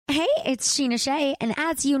it's Sheena Shea, and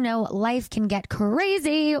as you know, life can get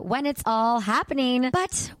crazy when it's all happening.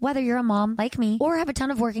 But whether you're a mom like me or have a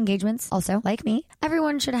ton of work engagements, also like me,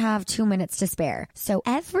 everyone should have 2 minutes to spare. So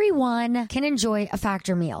everyone can enjoy a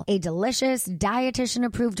Factor meal, a delicious,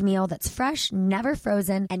 dietitian-approved meal that's fresh, never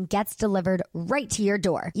frozen, and gets delivered right to your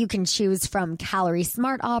door. You can choose from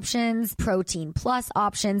calorie-smart options, protein plus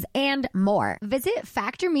options, and more. Visit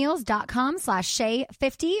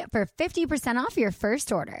factormeals.com/Shay50 for 50% off your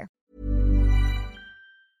first order.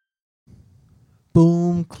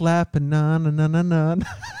 Boom, clap, and na na na na na.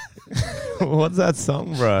 What's that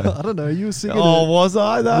song, bro? I don't know. You were singing Oh, it. was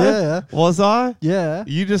I though? Yeah. Was I? Yeah.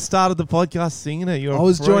 You just started the podcast singing it. You're I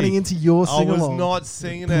was joining into your I sing-along. was not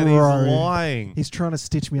singing it. Bro. He's lying. He's trying to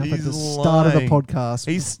stitch me up at He's the start of the lying.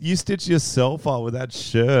 podcast. You stitched yourself up with that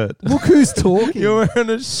shirt. Look who's talking. You're wearing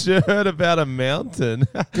a shirt about a mountain.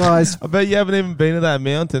 Guys. I bet you haven't even been to that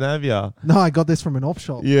mountain, have you? No, I got this from an op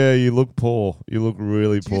shop. Yeah, you look poor. You look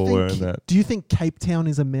really poor wearing that. Do you think Cape Town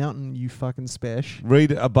is a mountain, you fucking spesh?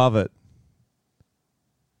 Read it above it.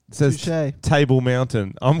 It says Touché. Table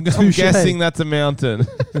Mountain. I'm Touché. guessing that's a mountain.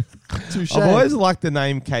 Touché. I've always liked the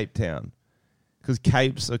name Cape Town because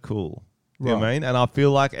capes are cool. You know what I mean? And I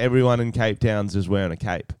feel like everyone in Cape Town's just wearing a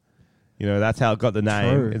cape. You know, that's how it got the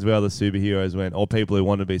name. True. Is where the superheroes went, or people who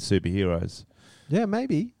want to be superheroes. Yeah,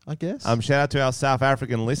 maybe, I guess. Shout out to our South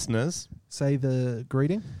African listeners. Say the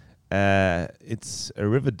greeting. It's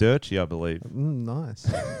Arrivederci, I believe. Nice.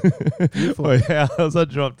 Beautiful. Oh, yeah, I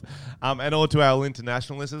dropped. And all to our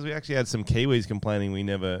international listeners, we actually had some Kiwis complaining we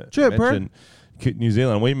never mentioned New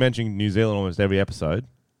Zealand. We mention New Zealand almost every episode.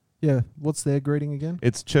 Yeah, what's their greeting again?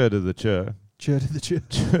 It's chur to the chur. Chur to the chur.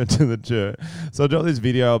 Chur to the chur. So I dropped this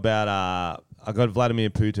video about, I got Vladimir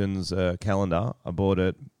Putin's calendar. I bought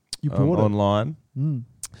it, online. Mm.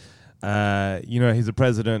 You know, he's the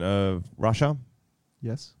president of Russia.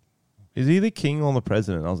 Yes. Is he the king or the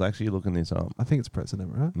president? I was actually looking this up. I think it's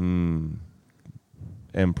president, right?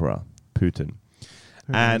 Emperor Putin.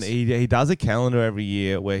 And he does a calendar every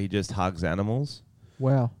year where he just hugs animals.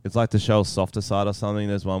 Wow. It's like to show a softer side or something.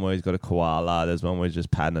 There's one where he's got a koala. There's one where he's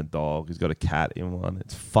just patting a dog. He's got a cat in one.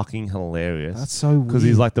 It's fucking hilarious. That's so weird. Because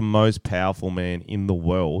he's like the most powerful man in the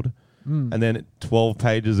world. And then 12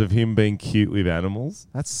 pages of him being cute with animals.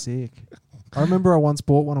 That's sick. I remember I once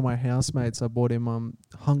bought one of my housemates. I bought him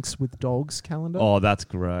Hunks with Dogs calendar. Oh, that's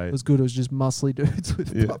great. It was good. It was just muscly dudes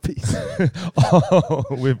with puppies. Oh,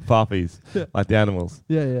 with puppies. Yeah. Like the animals.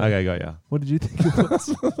 Yeah, yeah. Okay, got ya. What did you think it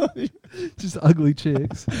was? Just ugly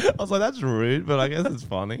chicks. I was like, that's rude, but I guess it's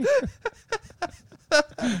funny.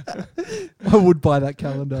 I would buy that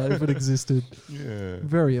calendar if it existed. Yeah.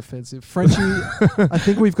 Very offensive. Frenchie, I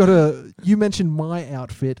think we've got you mentioned my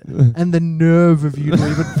outfit and the nerve of you to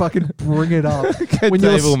even fucking bring it up.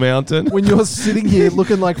 Table Mountain. When you're sitting here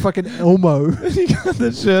looking like fucking Elmo. You got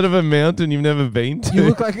the shirt of a mountain you've never been to. You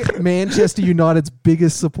look like Manchester United's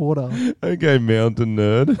biggest supporter. Okay, mountain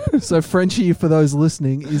nerd. So Frenchie, for those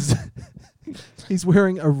listening, he's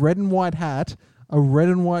wearing a red and white hat, a red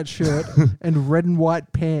and white shirt, and red and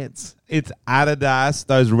white pants. It's Adidas,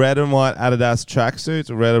 those red and white Adidas tracksuits,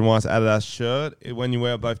 a red and white Adidas shirt. When you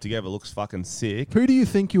wear both together, it looks fucking sick. Who do you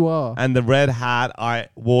think you are? And the red hat I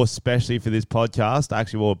wore specially for this podcast. I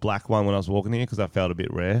actually wore a black one when I was walking here because I felt a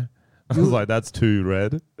bit rare. I was like, that's too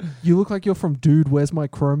red. You look like you're from Dude, Where's My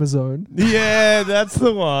Chromosome? Yeah, that's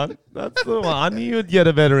the one. That's the one. I knew you'd get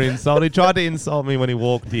a better insult. He tried to insult me when he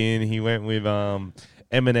walked in. He went with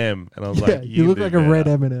Eminem, and I was like, you look like a red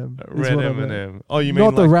Eminem. Red Eminem. Oh, you mean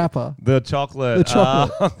not like the rapper? The chocolate. The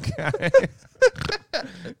chocolate. Okay.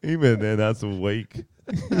 Even then, that's a weak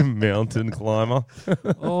mountain climber.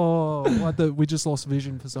 We just lost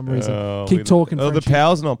vision for some reason. Oh, Keep talking. Oh, the Frenchie.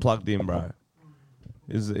 power's not plugged in, bro.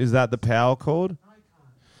 Is that the power cord?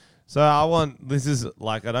 So I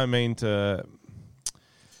don't mean to.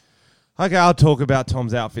 Okay, I'll talk about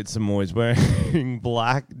Tom's outfit some more. He's wearing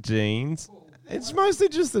black jeans. It's mostly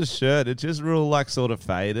just the shirt. It's just real, like, sort of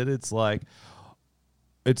faded. It's like,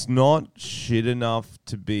 it's not shit enough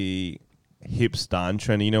to be hipster and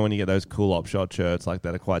trendy. You know when you get those cool op shot shirts like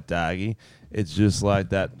that are quite daggy? It's just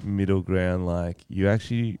like that middle ground, like, you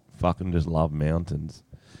actually fucking just love mountains.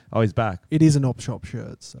 Oh, he's back. It is an op shop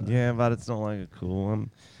shirt. So. Yeah, but it's not like a cool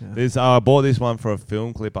one. Yeah. I bought this one for a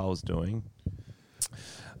film clip I was doing.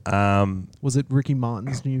 Was it Ricky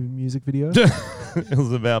Martin's new music video? It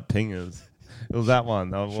was about pingers. It was that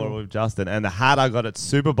one. I wore it with Justin. And the hat I got at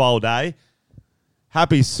Super Bowl day.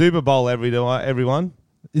 Happy Super Bowl, everyone.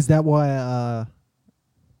 Is that why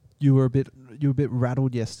you were a bit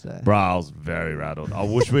rattled yesterday? Bro, I was very rattled. I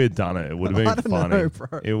wish we had done it. It would have been funny. know,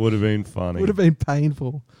 bro. It would have been funny. It would have been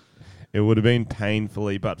painful. It would have been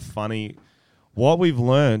painfully but funny. What we've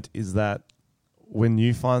learnt is that when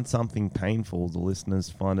you find something painful, the listeners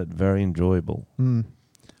find it very enjoyable.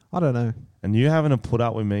 I don't know. And you having to put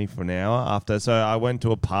up with me for an hour after. So I went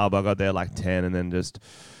to a pub. I got there like 10 and then just...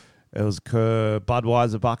 It was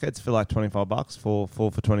Budweiser buckets for like $25, four for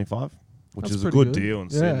 25, which That's is a pretty good good. deal in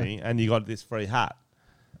Yeah. Sydney. And you got this free hat.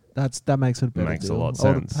 That makes it a better Makes a deal. lot of I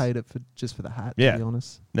would have sense. paid it just for the hat, Yeah. to be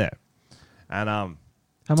honest. Yeah. And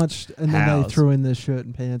How much? And then they threw in the shirt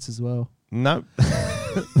and pants as well. nope.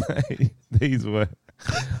 These were...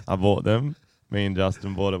 I bought them. Me and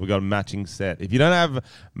Justin bought it. We got a matching set. If you don't have a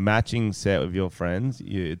matching set with your friends,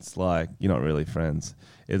 it's like you're not really friends.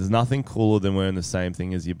 There's nothing cooler than wearing the same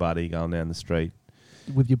thing as your buddy going down the street.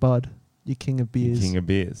 With your bud, your king of beers. King of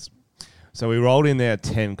beers. So we rolled in there at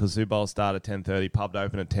 10 because Super Bowl started at 10:30. Pub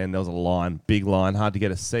opened at 10. There was a line, big line, hard to get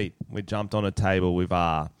a seat. We jumped on a table with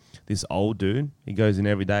this old dude. He goes in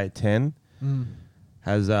every day at 10.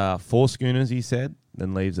 Has 4 schooners, he said,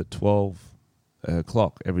 then leaves at 12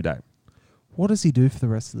 o'clock every day. What does he do for the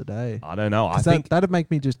rest of the day? I don't know. 'Cause that'd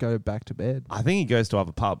make me just go back to bed. I think he goes to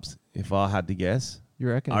other pubs, if I had to guess. You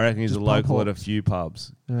reckon? I reckon he's Just a pub local at a hops. few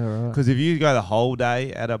pubs. Yeah, right. Because if you go the whole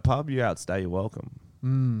day at a pub, you outstay your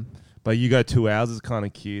welcome. But you go 2 hours, it's kind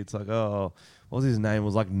of cute. It's like, oh, what was his name? It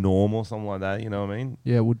was like Norm or something like that. You know what I mean?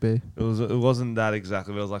 Yeah, it would be. It wasn't that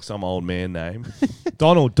exactly. But it was like some old man name.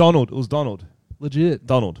 Donald. It was Donald. Legit.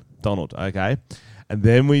 Donald. Okay. And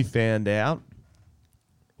then we found out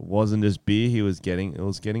it wasn't just beer he was getting. It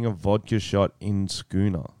was getting a vodka shot in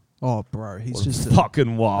schooner. Oh, bro, he's What a just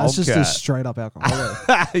fucking wild. That's just a straight up alcoholic.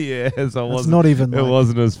 Yeah, so That's it not even. It Like,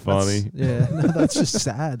 wasn't as funny. yeah, no, that's just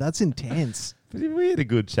sad. That's intense. But we had a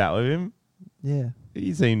good chat with him. Yeah.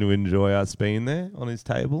 He seemed to enjoy us being there on his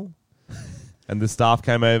table. And the staff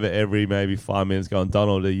came over every maybe 5 minutes going,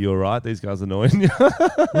 Donald, are you all right? These guys are annoying you.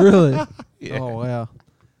 Really? Yeah. Oh, wow.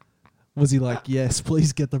 Was he like, yes,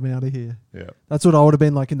 please get them out of here? Yeah. That's what I would have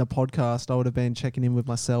been like in the podcast. I would have been checking in with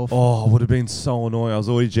myself. Oh, it would have been so annoying. I was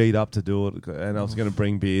always G'd up to do it, and I was going to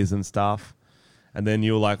bring beers and stuff. And then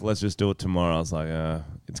you were like, let's just do it tomorrow. I was like,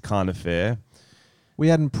 it's kind of fair. We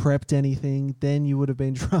hadn't prepped anything. Then you would have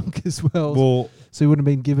been drunk as well. Well, So you wouldn't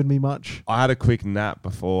have been giving me much. I had a quick nap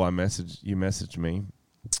before you messaged me,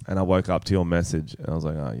 and I woke up to your message, and I was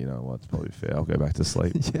like, oh, you know what? It's probably fair. I'll go back to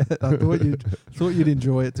sleep. Yeah, I thought you'd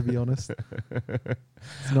enjoy it, to be honest.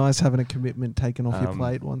 It's nice having a commitment taken off your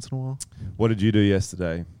plate once in a while. What did you do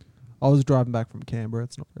yesterday? I was driving back from Canberra.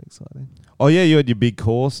 It's not very exciting. Oh, yeah, you had your big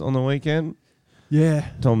course on the weekend. Yeah.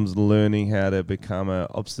 Tom's learning how to become an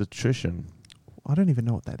obstetrician. I don't even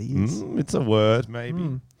know what that is. It's a word,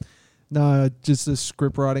 maybe. No, just a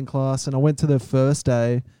script writing class. And I went to the first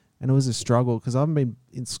day, and it was a struggle because I haven't been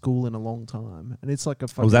in school in a long time. And it's like a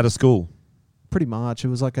fucking... Was that a school? Pretty much. It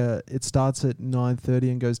was like it starts at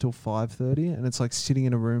 9:30 and goes till 5:30, and it's like sitting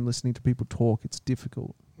in a room listening to people talk. It's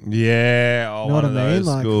difficult. Yeah, Know one what of I mean? those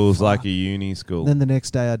Like, schools, fuck. like a uni school. And then the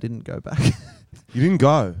next day I didn't go back. You didn't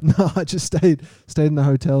go? No, I just stayed in the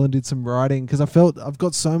hotel and did some writing because I felt I've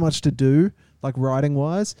got so much to do, like writing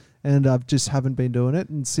wise, and I just haven't been doing it.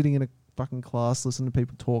 And sitting in a fucking class listening to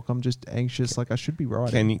people talk, I'm just anxious. Like I should be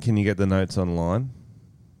writing. Can you get the notes online?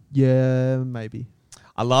 Yeah, maybe.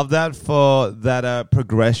 I love that for that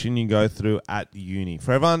progression you go through at uni.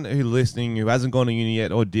 For everyone who's listening who hasn't gone to uni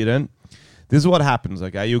yet or didn't, this is what happens,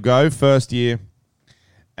 okay? You'll go first year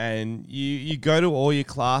and you go to all your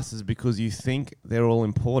classes because you think they're all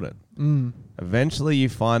important. Eventually you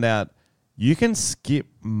find out you can skip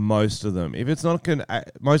most of them. If it's not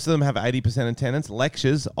most of them have 80% attendance.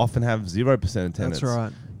 Lectures often have 0% attendance. That's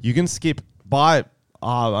right. You can skip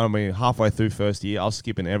halfway through first year, I'll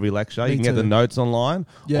skip in every lecture. Me You can get the too. notes online,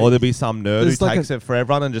 Yeah. or there'll be some nerd who There's like takes it for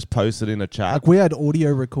everyone and just posts it in a chat. Like we had audio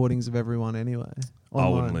recordings of everyone anyway. I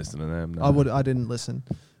wouldn't online. listen to them. No. I didn't listen.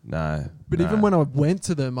 No. But no. even when I went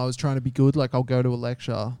to them, I was trying to be good. Like I'll go to a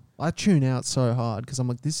lecture. I tune out so hard because I'm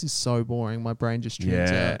like, this is so boring. My brain just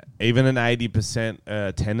tunes out. Even an 80%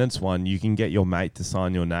 attendance one, you can get your mate to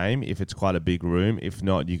sign your name if it's quite a big room. If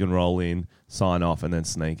not, you can roll in, sign off, and then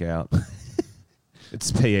sneak out. It's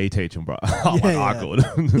PE teaching, bro. Oh, Yeah, I yeah.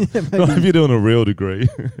 could. Not if you're doing a real degrry.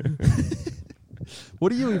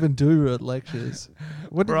 What do you even do at lectures?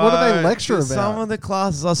 What do Bro, they lecture about? Some of the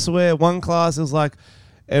classes, I swear, one class is like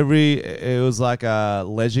it was like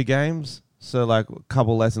leisure games. So like a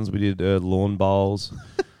couple lessons we did lawn bowls.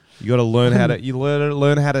 You got to learn how to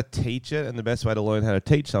learn how to teach it, and the best way to learn how to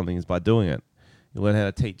teach something is by doing it. You learn how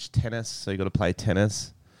to teach tennis, so you got to play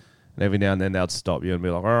tennis. And every now and then they'd stop you and be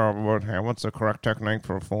like, "Oh, what's the correct technique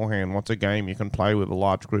for a forehand? What's a game you can play with a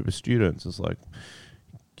large group of students?" It's like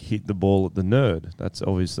hit the ball at the nerd. That's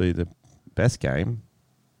obviously the best game.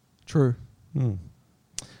 True.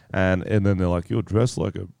 And then they're like, you're dressed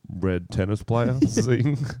like a red tennis player.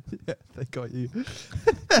 Zing. Yeah, they got you.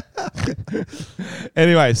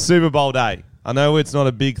 Anyway, Super Bowl day. I know it's not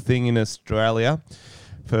a big thing in Australia.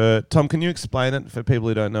 Tom, can you explain it for people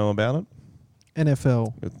who don't know about it?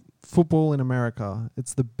 NFL. Football in America.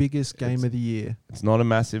 It's the biggest game of the year. It's not a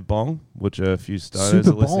massive bong, which a few stoners Super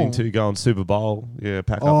are listening Bowl? to going Super Bowl. Yeah,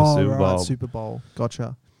 pack up a Super Bowl. Super Bowl.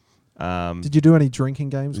 Gotcha. Um, Did you do any drinking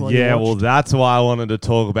games while you watched? Well, that's why I wanted to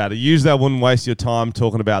talk about it. Usually I wouldn't waste your time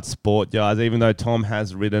talking about sport, guys, even though Tom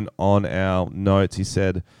has written on our notes, he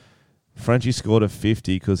said, Frenchie scored a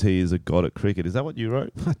 50 because he is a god at cricket. Is that what you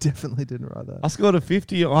wrote? I definitely didn't write that. I scored a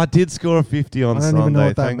 50. I did score a 50 on I don't Sunday. even know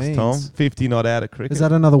what that Thanks, means. Tom. 50 not out of cricket. Is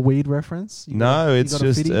that another weed reference? No, it's got a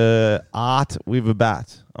just 50? art with a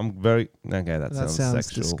bat. I'm very... Okay, that sounds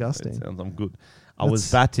sexual. disgusting. It sounds... I'm good. I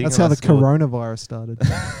was batting. That's how the coronavirus started.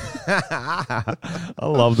 I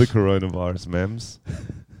love the coronavirus memes.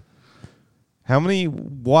 How many...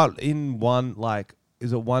 What in one... Like,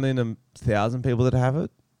 is it 1 in 1,000 people that have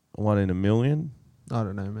it? 1 in 1,000,000? I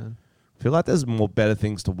don't know, man. I feel like there's more better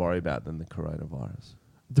things to worry about than the coronavirus.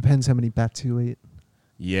 Depends how many bats you eat.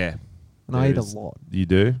 Yeah. And I eat a lot. You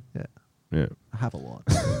do? Yeah. Yeah. I have a lot.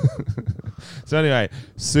 So anyway,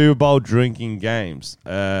 Super Bowl drinking games.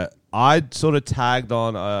 I sort of tagged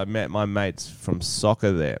on, met my mates from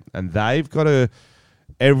soccer there. And they've got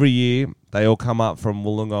every year, they all come up from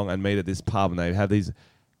Wollongong and meet at this pub. And they have these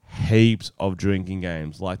heaps of drinking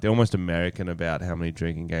games. Like, they're almost American about how many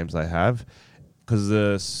drinking games they have. Because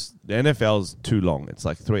the NFL's too long. It's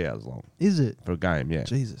like 3 hours long. Is it? For a game, yeah.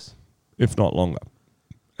 Jesus. If not longer.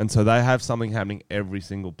 And so they have something happening every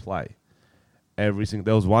single play. There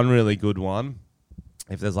was one really good one.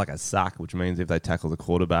 If there's like a sack, which means if they tackle the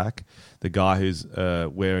quarterback, the guy who's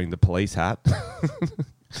wearing the police hat,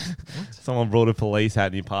 someone brought a police hat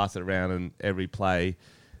and you pass it around, and every play,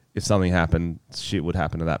 if something happened, shit would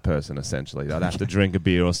happen to that person, essentially. They'd have to drink a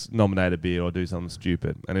beer or nominate a beer or do something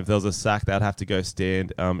stupid. And if there was a sack, they'd have to go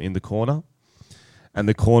stand in the corner. And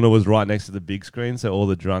the corner was right next to the big screen, so all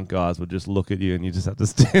the drunk guys would just look at you and you just have to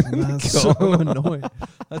stand in That's the so corner. annoying.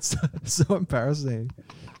 That's so embarrassing.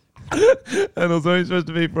 And it was only supposed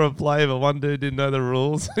to be for a play, but one dude didn't know the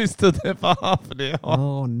rules. He stood there for half an hour.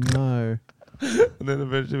 Oh, no. And then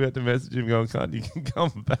eventually we had to message him going, "Can't you can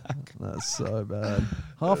come back?" That's so bad.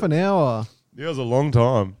 Half an hour. It was a long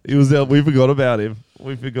time. He was there. We forgot about him.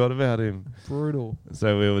 Brutal.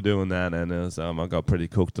 So we were doing that, and it was, I got pretty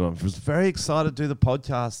cooked on. I was very excited to do the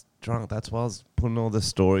podcast drunk. That's why I was putting all the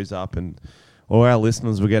stories up, and all our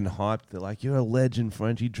listeners were getting hyped. They're like, "You're a legend,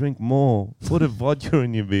 Frenchie. Drink more. Put a vodka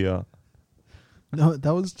in your beer." No,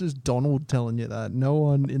 that was just Donald telling you that. No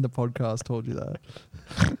one in the podcast told you that.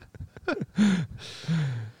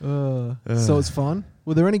 So it's fun.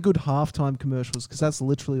 Were there any good halftime commercials? Because that's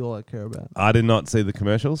literally all I care about. I did not see the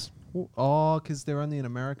commercials. Oh, because they're only in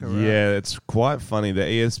America, right? Yeah, it's quite funny. The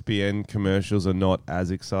ESPN commercials are not as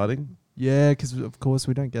exciting. Yeah, because of course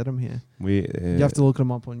we don't get them here. You have to look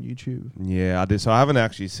them up on YouTube. Yeah, I did. So I haven't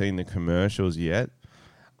actually seen the commercials yet.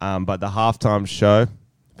 But the halftime show,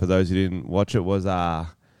 for those who didn't watch it, was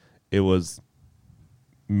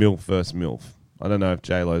MILF versus MILF. I don't know if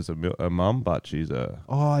J-Lo's a mum, but she's a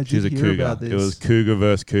cougar. About this. It was cougar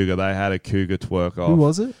versus cougar. They had a cougar twerk off. Who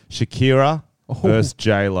was it? Shakira versus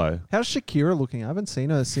J-Lo. How's Shakira looking? I haven't seen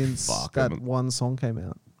her since one song came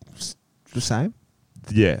out. The same?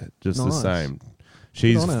 Yeah, just the same.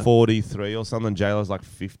 She's 43 or something. J-Lo's like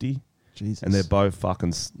 50. Jesus. And they're both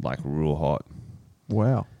fucking like real hot.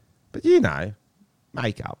 Wow. But you know,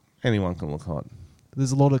 makeup. Anyone can look hot.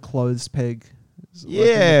 There's a lot of clothes peg.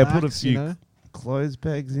 Yeah, like put a few clothes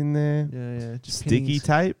pegs in there. Yeah. Just sticky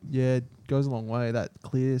tape. Yeah, it goes a long way. That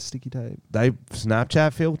clear sticky tape. They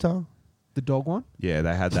Snapchat filter. The dog one? Yeah,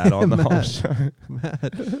 they had that on the whole show.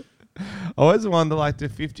 Mad. I always wonder, like, do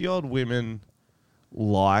 50-year-old women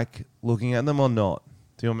like looking at them or not?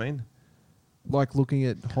 Do you know what I mean? Like looking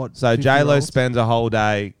at hot. So J-Lo spends a whole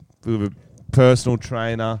day with a personal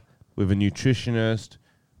trainer, with a nutritionist,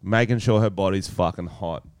 making sure her body's fucking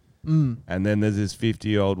hot. And then there's this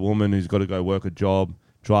 50-year-old woman who's got to go work a job,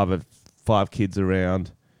 drive her 5 kids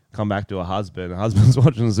around, come back to her husband. Her husband's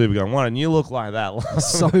watching the Super going, "Why don't you look like that?"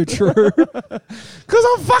 So true. Because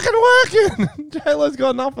I'm fucking working. J-Lo's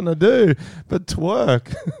got nothing to do but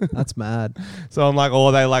twerk. That's mad. So I'm like,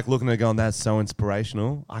 they like looking at it going, "That's so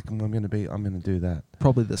inspirational. I'm going to do that."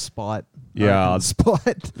 Probably the spite. Yeah.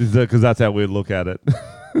 Spite. Because that's how we look at it.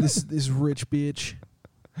 This rich bitch.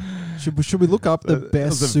 Should we look up the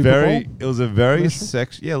best Super Bowl? It was a very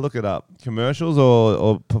Yeah, look it up. Commercials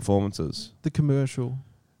or performances? The commercial.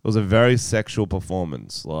 It was a very sexual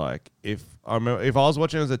performance. Like if I was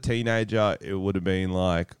watching it as a teenager, it would have been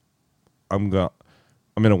like, I'm gonna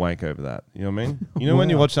wank over that. You know what I mean? You know when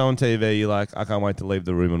you watch that on TV, you're like, I can't wait to leave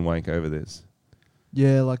the room and wank over this.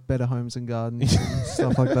 Yeah, like Better Homes and Gardens and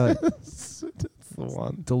stuff like that. That's the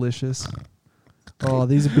one. Delicious. Oh,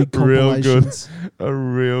 these are big compilations. A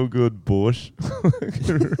real good bush.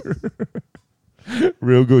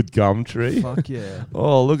 Real good gum tree. Fuck yeah.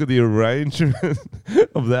 Oh, look at the arrangement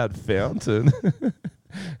of that fountain.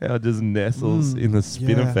 How it just nestles in the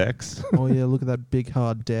spin effects. Oh yeah, look at that big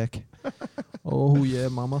hard deck. Oh yeah,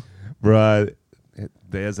 mama. Right.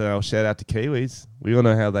 There's our shout out to Kiwis. We all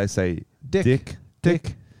know how they say dick.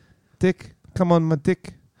 Come on, my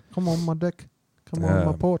dick. Come on, my dick. Come on,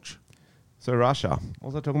 my porch. So Russia.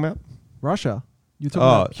 What was I talking about? Russia. You're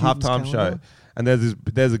talking about halftime show. And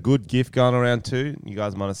there's a good gif going around too. You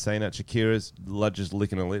guys might have seen it. Shakira's just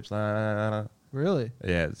licking her lips. Really?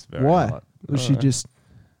 Yeah, it's very Why? hot. Was she just...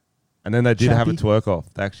 And then they did have a chappy? twerk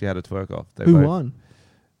off. They actually had a twerk off. Who won?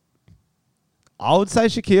 I would say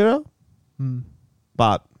Shakira.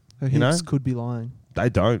 But, Her hips could be lying. they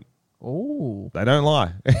don't. Oh. They don't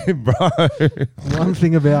lie. Bro. One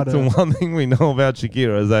thing about her. The one thing we know about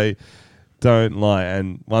Shakira is they don't lie.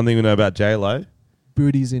 And one thing we know about J-Lo,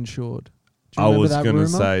 Booty's insured. Do you I remember was that going to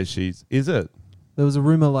rumor? say she's... Is it? There was a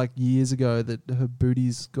rumor like years ago that her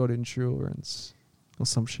booty's got insurance or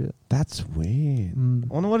some shit. That's weird.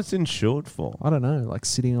 I wonder what it's insured for. I don't know, like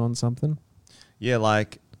sitting on something. Yeah,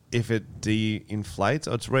 like if it de-inflates,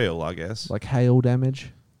 it's real, I guess. Like hail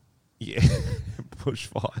damage. Yeah.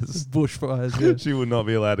 Bushfires. Bushfires, yeah. She would not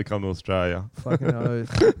be allowed to come to Australia. Fucking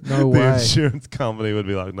oath. No The way. insurance company would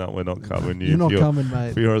be like, no, we're not covering you. You're not for coming,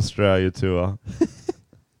 mate. For your Australia tour.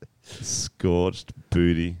 Scorched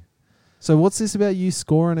booty. So what's this about you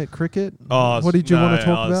scoring at cricket? Oh, what did you want to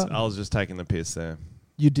talk about? I was just taking the piss there.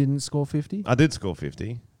 You didn't score 50? I did score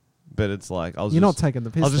 50, but it's like I was. You're not taking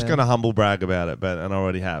the piss. I was just then. going to humble brag about it, and I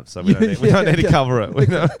already have, so we don't need to cover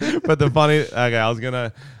it. But the funny, okay, I was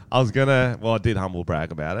gonna. Well, I did humble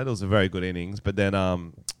brag about it. It was a very good innings, but then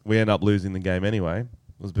we ended up losing the game anyway. It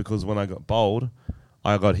was because when I got bowled,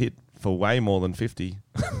 I got hit for way more than 50.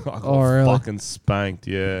 I got really? fucking spanked,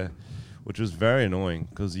 yeah, which was very annoying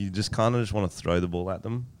because you just kind of just want to throw the ball at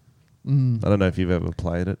them. I don't know if you've ever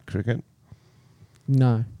played it, cricket.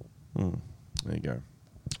 No. There you go.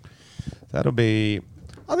 That'll be...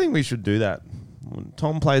 I think we should do that. When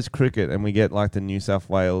Tom plays cricket and we get like the New South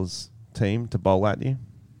Wales team to bowl at you.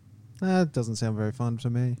 That doesn't sound very fun to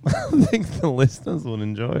me. I think the listeners would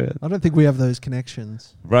enjoy it. I don't think we have those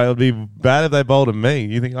connections. Right, it would be bad if they bowled at me.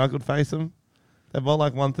 You think I could face them? They bowl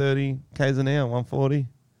like 130 k's an hour, 140,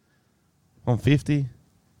 150.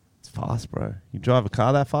 It's fast, bro. You drive a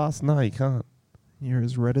car that fast? No, you can't. You're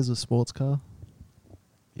as red as a sports car.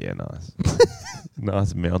 Yeah, nice.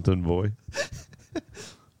 Nice mountain boy.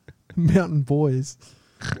 Mountain boys.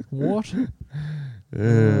 What?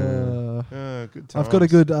 Good times. I've got a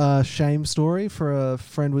good shame story for a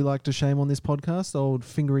friend we like to shame on this podcast, old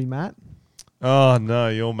Fingery Matt. Oh, no,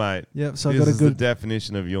 your mate. Yep, so this I've got a is good... the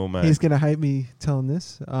definition of your mate. He's going to hate me telling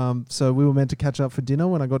this. So we were meant to catch up for dinner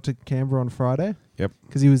when I got to Canberra on Friday. Yep.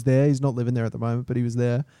 Because he was there. He's not living there at the moment, but he was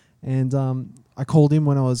there. And I called him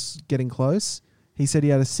when I was getting close. He said he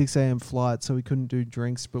had a 6 a.m. flight, so we couldn't do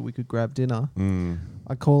drinks, but we could grab dinner.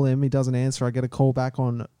 I call him. He doesn't answer. I get a call back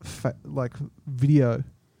on video.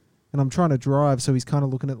 And I'm trying to drive, so he's kind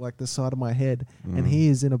of looking at like the side of my head. And he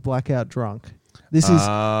is in a blackout drunk. This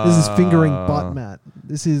is fingering butt, Matt.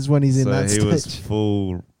 This is when he's in that stage. So he was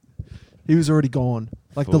full. He was already gone.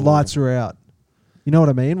 Like the Full. lights are out. You know what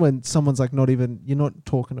I mean? When someone's like not even, you're not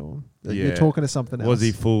talking to him. Yeah. You're talking to something else. Was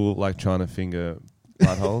he full, like trying to finger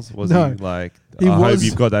buttholes? Was No. he like, He I hope was-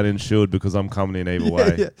 you've got that insured because I'm coming in either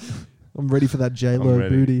way. Yeah. I'm ready for that J-Lo I'm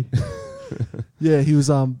ready. booty. Yeah, he was,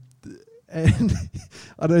 and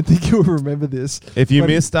I don't think you'll remember this. If you but-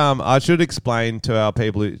 missed, I should explain to our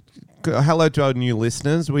people, hello to our new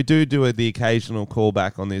listeners. We do the occasional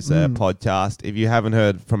callback on this podcast. If you haven't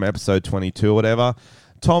heard from episode 22 or whatever,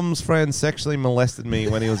 Tom's friend sexually molested me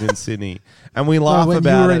when he was in Sydney. And we laugh when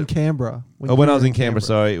about you were it. in Canberra. When I was in Canberra,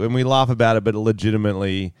 sorry. When we laugh about it, but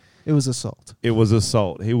legitimately... It was assault. It was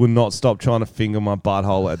assault. He would not stop trying to finger my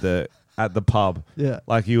butthole at the pub. Yeah.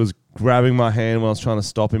 Like he was grabbing my hand when I was trying to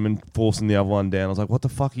stop him and forcing the other one down. I was like, what the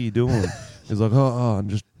fuck are you doing? He's like, oh, I'm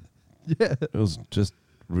just... Yeah. It was just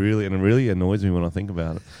really... And it really annoys me when I think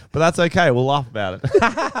about it. But that's okay. We'll laugh about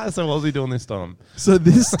it. So what was he doing this time? So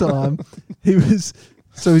this time, he's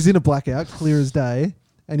in a blackout, clear as day,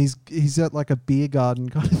 and he's at like a beer garden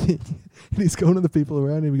kind of thing. And he's going to the people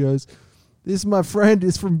around him. He goes, this is my friend.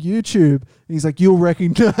 It's from YouTube. And he's like, you'll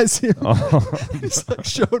recognize him. Oh, He's like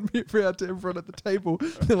showing me around to everyone at the table.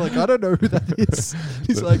 They're like, I don't know who that is.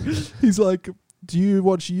 He's like, do you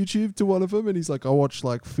watch YouTube to one of them? And he's like, I watch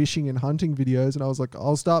like fishing and hunting videos. And I was like,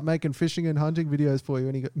 I'll start making fishing and hunting videos for you.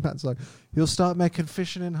 And Matt's like, he'll start making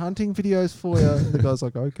fishing and hunting videos for you. And the guy's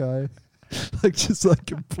like, okay. Like just like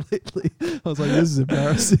completely. I was like, this is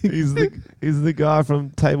embarrassing. he's the guy from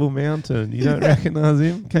Table Mountain. You don't recognize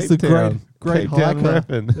him? He's the great Cape Town hiker.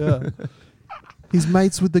 repping. Yeah. He's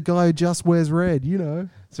mates with the guy who just wears red, you know.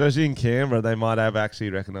 Especially in Canberra, they might have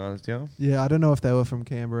actually recognised you. Yeah, I don't know if they were from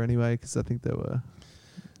Canberra anyway, because I think they were.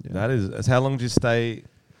 Yeah. That is. How long did you stay?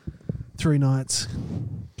 3 nights,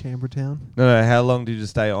 Canberra town. No. How long did you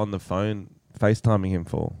stay on the phone FaceTiming him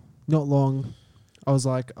for? Not long. I was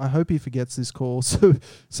like, I hope he forgets this call, so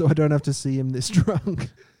I don't have to see him this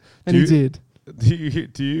drunk. And he did.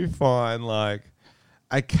 Do you find like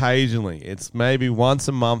occasionally, it's maybe once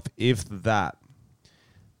a month, if that,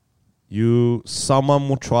 someone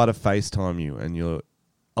will try to FaceTime you and your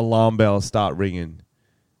alarm bells start ringing.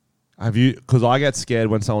 Have you? Because I get scared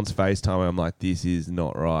when someone's FaceTiming. I'm like, this is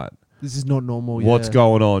not right. This is not normal. What's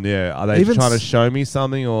going on? Yeah, are they Even trying to show me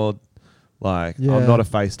something, or like I'm not a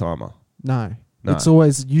FaceTimer? No. It's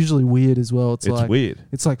always usually weird as well. It's like weird.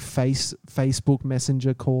 It's like Facebook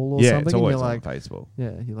Messenger call or yeah, something. It's always and you're on like, Facebook.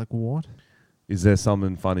 Yeah, you're like, what? Is there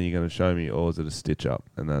something funny you're going to show me, or is it a stitch up?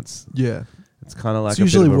 And that's it's kind of like it's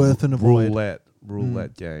usually a bit of worth an avoid.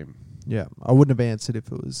 roulette game. Yeah, I wouldn't have answered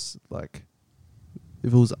if it was like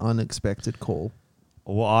unexpected call.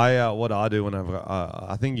 Well, what I do whenever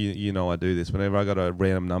I think you know I do this whenever I got a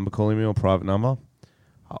random number calling me or private number,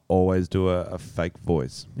 I always do a fake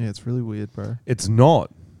voice. Yeah, it's really weird, bro. It's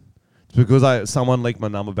not. It's because someone leaked my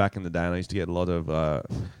number back in the day, and I used to get a lot of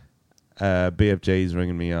BFGs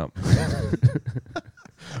ringing me up.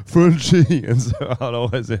 Frenchie, and so I'd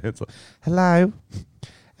always answer, hello.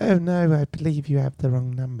 Oh no, I believe you have the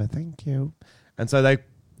wrong number. Thank you. And so they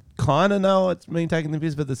kind of know it's me taking the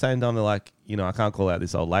piss, but at the same time they're like, I can't call out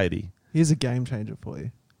this old lady. Here's a game changer for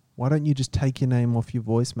you. Why don't you just take your name off your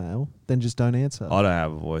voicemail, then just don't answer? I don't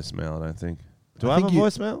have a voicemail, I don't think. Do I have a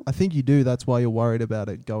voicemail? I think you do. That's why you're worried about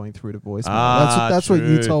it going through to voicemail. That's what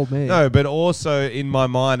you told me. No, but also in my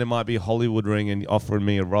mind, it might be Hollywood ring and offering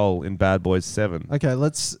me a role in Bad Boys 7. Okay,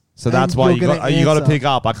 let's... So that's why you got to pick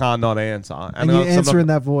up. I can't not answer. And you answer in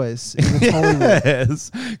that voice. Yes.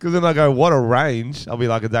 Because then I go, what a range. I'll be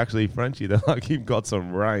like, it's actually Frenchie. They're like, you've got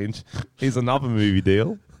some range. Here's another movie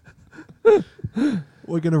deal.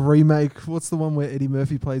 We're going to remake... What's the one where Eddie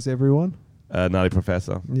Murphy plays everyone? Nutty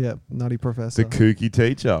Professor. Yeah, Nutty Professor. The kooky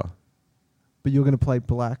teacher. But you're going to play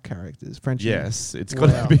black characters, French. Yes, it's got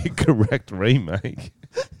to be a correct remake.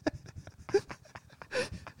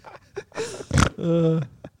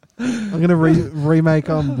 I'm going to remake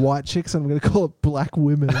White Chicks, and I'm going to call it Black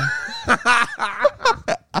Women.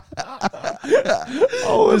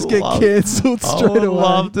 Just get cancelled straight away. I would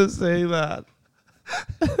love to see that.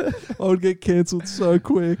 I would get cancelled so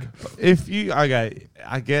quick.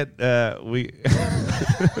 I get we.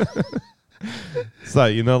 So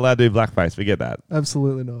you're not allowed to do blackface. We get that.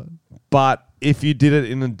 Absolutely not. But if you did it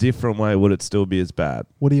in a different way, would it still be as bad?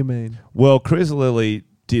 What do you mean? Well, Chris Lilly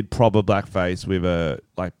did proper blackface with a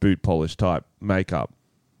boot polish type makeup.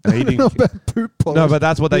 He didn't know about boot polish. No, but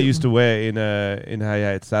that's what they used to wear in Hey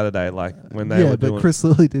Hey It's Saturday, when they were doing. But Chris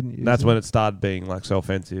Lilly didn't use That's it. when it started being so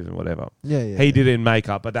offensive and whatever. Yeah. He did it in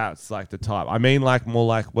makeup, but that's the type. I mean,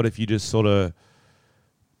 more what if you just sort of,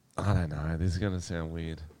 I don't know, this is gonna sound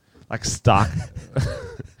weird, stuck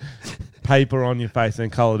paper on your face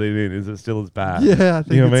and coloured it in. Is it still as bad? Yeah, I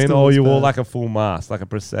think you know what I mean. Or you wore bad. a full mask, a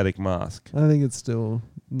prosthetic mask. I think it's still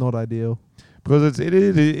not ideal because it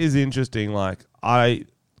is interesting. I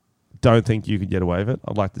don't think you could get away with it.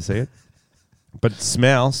 I'd like to see it. But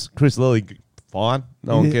Smouse, Chris Lilly, fine.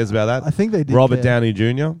 No one cares about that. I think they did. Robert Downey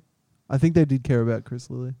Jr. I think they did care about Chris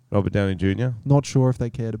Lilly. Robert Downey Jr. Not sure if they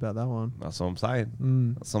cared about that one. That's what I'm saying.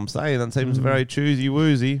 Mm. That's what I'm saying. That seems very choosy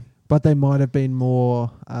woozy. But they might have been more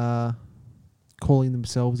calling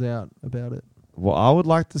themselves out about it. Well, I would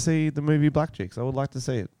like to see the movie Black Chicks. I would like to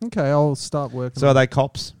see it. Okay, I'll start working. So are they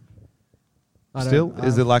cops? Still?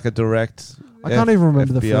 Is it a direct... I can't even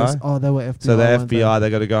remember FBI? the first... Oh, they were FBI. So the FBI,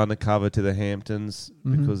 they got to go undercover to the Hamptons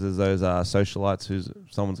because there's those socialites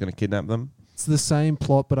someone's going to kidnap them. It's the same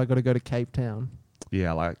plot, but I got to go to Cape Town.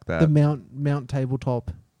 Yeah, I like that. The Mount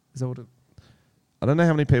Tabletop. Is that what it... I don't know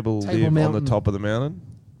how many people live on the top of the mountain.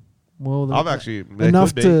 Well, I've actually...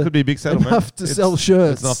 Could be a big settlement. Enough to sell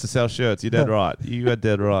shirts. It's enough to sell shirts. You're dead right. You are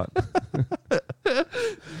dead right.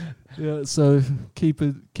 Yeah, so keep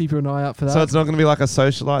an eye out for that. So it's not going to be like a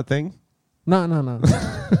socialite thing? No.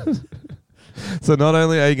 So not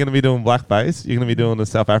only are you going to be doing blackface, you're going to be doing a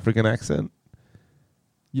South African accent.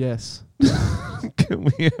 Yes. Can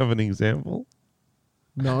we have an example?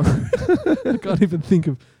 No. I can't even think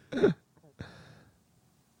of...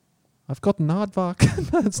 I've got an aardvark.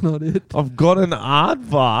 That's not it. I've got an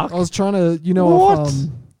aardvark. I was trying to... You know What?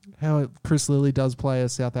 how Chris Lilly does play a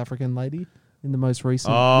South African lady in the most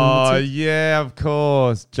recent... Oh, Lunatic? yeah, of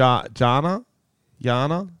course. Jana?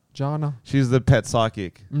 Jana. She's the pet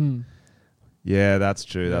psychic. Mm. Yeah, that's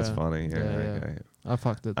true. That's Yeah. funny. Yeah, Yeah. okay. I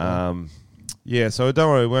fucked it. though. Yeah, so don't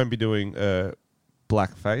worry, we won't be doing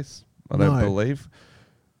blackface, I don't No. believe.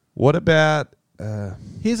 What about...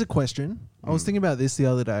 Here's a question. I was thinking about this the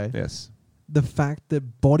other day. yes. The fact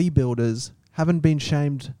that bodybuilders haven't been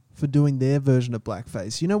shamed for doing their version of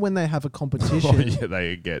blackface. You know when they have a competition Oh, yeah,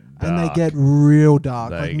 they get dark. and they get real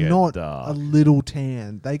dark, They like get not dark. a little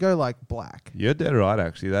tan. They go like black. You're dead right,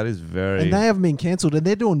 actually. That is very... And they haven't been cancelled, and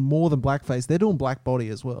they're doing more than blackface. They're doing black body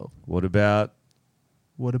as well. What about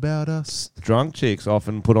What about us? drunk chicks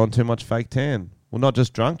often put on too much fake tan? Well, not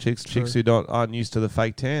just drunk chicks, True. chicks who aren't used to the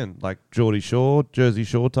fake tan, like Geordie Shore, Jersey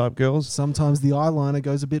Shore type girls. Sometimes the eyeliner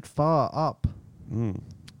goes a bit far up. Mm.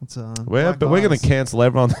 It's But black we're going eyes. to cancel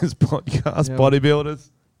everyone on this podcast. Yeah. Bodybuilders,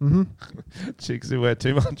 Mhm. chicks who wear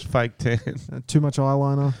too much fake tan. Too much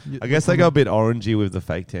eyeliner. I guess they go a bit orangey with the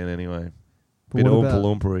fake tan anyway. But Bit what Oompa about-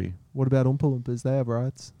 Loompery. What about Oompa Loompas? They have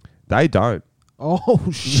rights. They don't. Oh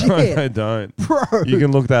shit, No, they don't. bro! You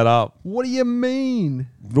can look that up. What do you mean?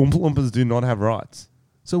 Oompa Loompas do not have rights.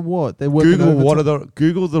 So what? They're working Google overtime?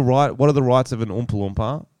 what are the rights of an Oompa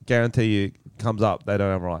Loompa? Guarantee you comes up they don't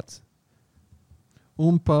have rights.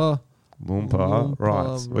 Oompa. Loompa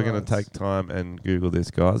rights. We're going to rights. take time and Google this,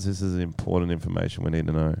 guys. This is important information we need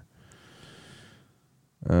to know.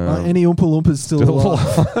 Any Oompa Loompas still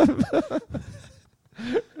alive?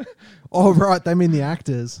 Oh right, they mean the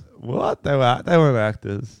actors. What? They weren't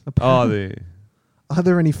actors. Apparently. Are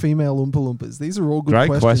there any female Oompa Loompas? These are all good Great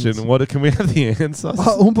questions. question. What can we have the answers?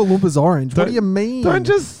 Oompa Loompas orange. What do Don't- you mean? Don't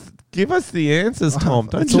just give us the answers, Tom.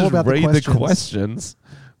 Don't It's all just about the read the questions. questions.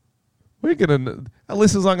 We're gonna. Our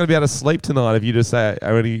listeners aren't gonna be able to sleep tonight if you just say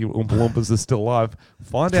are any Oompa Loompas are still alive.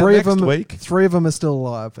 Find out next week. 3 of them are still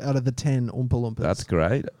alive out of the 10 Oompa Loompas. That's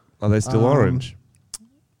great. Are they still orange?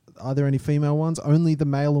 Are there any female ones? Only the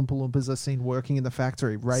male Oompa Loompas are seen working in the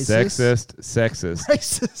factory. Racist. Sexist.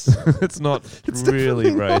 Racist. It's not It's really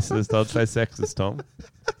definitely not. racist. I'd say sexist, Tom.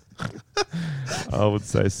 I would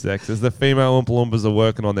say sexist. The female Oompa Loompas are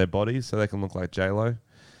working on their bodies so they can look like J-Lo.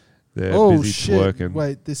 They're Oh busy shit! twerking.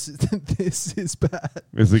 Wait, this is bad.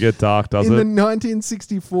 Does it get dark, does In it? the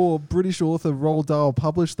 1964, British author Roald Dahl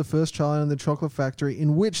published The First Charlie and the Chocolate Factory,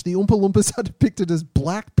 in which the Oompa Loompas are depicted as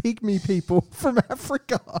black pygmy people from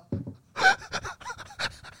Africa.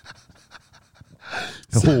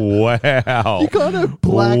 Wow. You kind of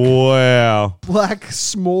black Wow.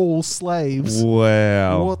 small slaves.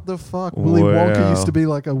 Wow. What the fuck? Willy Wonka used to be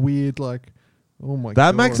like a weird oh my god.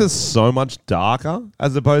 That makes it so much darker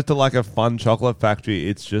as opposed to like a fun chocolate factory.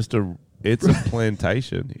 It's just it's a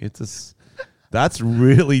plantation. That's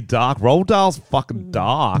really dark. Roald Dahl's fucking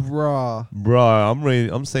dark. Bruh. Bro,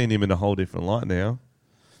 I'm seeing him in a whole different light now.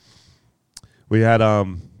 We had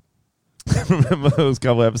remember there was a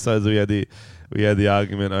couple of episodes we had the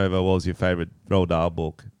argument over what was your favorite Roald Dahl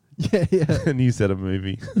book. Yeah, yeah. And you said a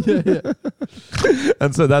movie. Yeah, yeah.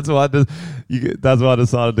 And so that's why I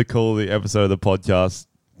decided to call the episode of the podcast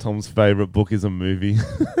Tom's favorite book is a movie.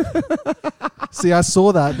 See, I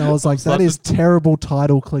saw that and I was like, that Such is terrible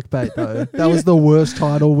title clickbait, though. That was the worst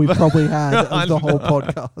title we probably had I of the whole know.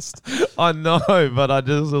 podcast. I know, but I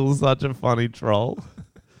just was such a funny troll.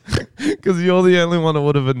 Because you're the only one that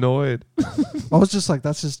would have annoyed. I was just like,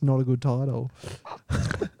 that's just not a good title.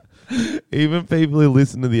 Even people who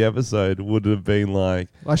listen to the episode would have been like,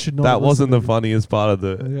 I should not. that have wasn't the listened funniest part of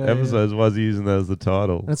the Yeah, episode. Was using that as the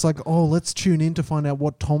title. And it's like, oh, let's tune in to find out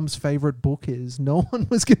what Tom's favorite book is. No one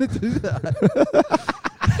was going to do that.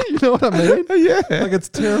 You know what I mean? Yeah. Like, it's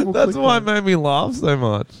terrible. That's why it clickbait. made me laugh so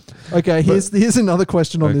much. Okay, here's another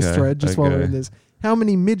question on this Okay, thread, just while we're okay. in this. How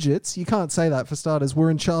many midgets, you can't say that for starters, were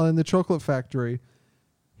in Charlie and the Chocolate Factory?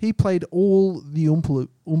 He played all the Oompa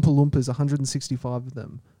Loompas, 165 of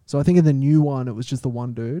them. So I think in the new one, it was just the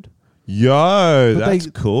one dude. Yo, But that's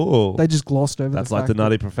cool. They just glossed over That's the like fact the that-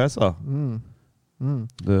 Nutty Professor.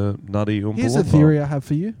 The Nutty Oompa Here's a Loompa. theory I have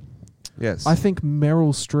for you. Yes. I think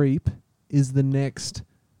Meryl Streep is the next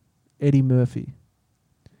Eddie Murphy.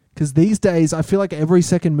 Because these days, I feel like every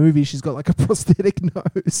second movie, she's got like a prosthetic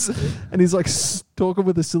nose. And he's like talking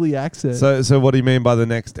with a silly accent. So what do you mean by the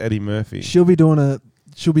next Eddie Murphy? She'll be doing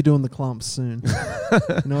she'll be doing the clumps soon.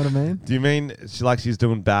 You know what I mean? Do you mean she's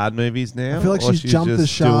doing bad movies now? I feel like or she's jumped the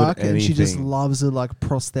just doing shark and she just anything? loves a like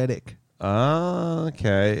prosthetic. Ah,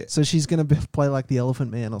 okay. So she's going to play like the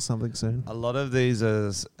Elephant Man or something soon. A lot of these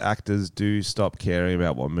actors do stop caring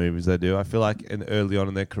about what movies they do. I feel like early on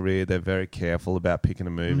in their career, they're very careful about picking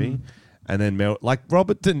a movie. And then, like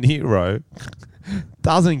Robert De Niro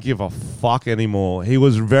doesn't give a fuck anymore. He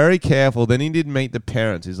was very careful. Then he did Meet the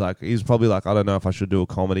Parents. He's probably like, I don't know if I should do a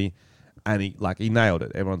comedy. And he nailed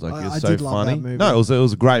it. Everyone's like, you're so funny. No, it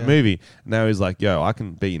was a great movie. Now he's like, yo, I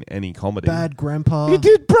can be in any comedy. Bad Grandpa. He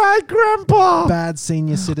did Bad Grandpa. Bad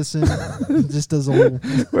Senior Citizen. Just does all.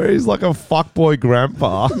 Where he's like a fuckboy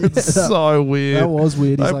grandpa. It's so weird. That was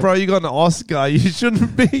weird. He's Like, bro, you got an Oscar. You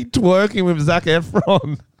shouldn't be twerking with Zac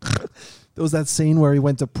Efron. There was that scene where he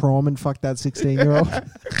went to prom and fucked that 16-year-old.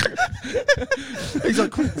 He's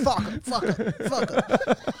like, fuck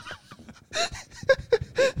her.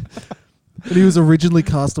 And he was originally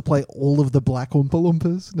cast to play all of the black Oompa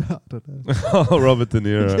Loompas. No, I don't know. Oh, Robert De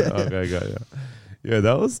Niro. Yeah. Okay, got ya. Yeah,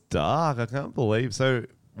 that was dark. I can't believe. So,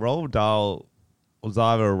 Roald Dahl was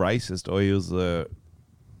either a racist or he was a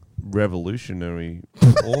revolutionary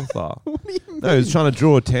author. What do you mean? No, he was trying to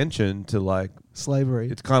draw attention to like Slavery.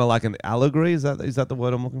 it's kind of like an allegory. Is that the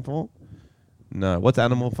word I'm looking for? No. What's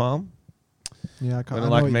Animal Farm? Yeah, I can't. When I it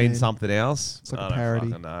know like what you means mean. something else. It's like a I don't parody.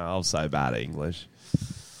 fucking know. I'm so bad at English.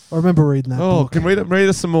 I remember reading that Oh, book. can read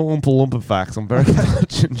us some more Oompa Loompa facts. I'm very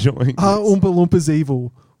much enjoying this. Oompa Loompas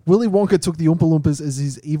evil? Willy Wonka took the Oompa Loompas as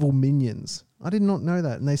his evil minions. I did not know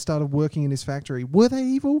that. And they started working in his factory. Were they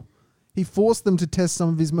evil? He forced them to test some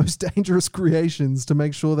of his most dangerous creations to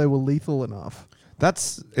make sure they were lethal enough.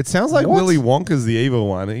 It sounds like What? Willy Wonka's the evil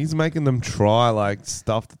one. He's making them try like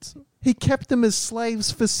stuff that's He kept them as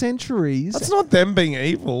slaves for centuries. not them being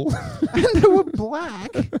evil. And they were black.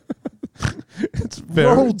 It's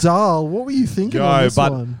very Roald Dahl, what were you thinking on this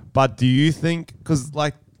one? but do you think because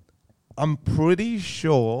like I'm pretty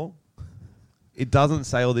sure it doesn't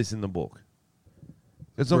say all this in the book.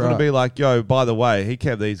 It's not going to Right. be like, yo, by the way, he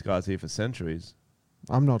kept these guys here for centuries.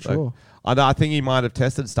 I'm not Like, sure. I think he might have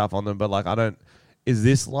tested stuff on them, but like I don't. Is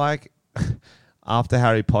this like after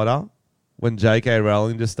Harry Potter when J.K.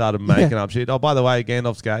 Rowling just started making up shit? Oh, by the way,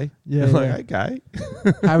 Gandalf's gay. Yeah, You're like, okay.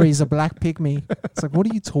 Harry's a black pygmy. It's like, what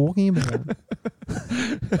are you talking about?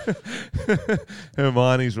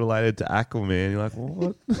 Hermione's related to Aquaman. You're like,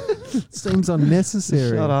 what? Seems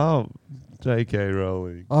unnecessary. Shut up, J.K.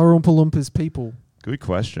 Rowling. Are Oompa Loompas people? Good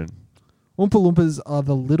question. Oompa Loompas are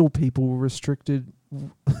the little people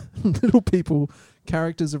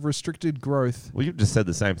characters of restricted growth. Well, you've just said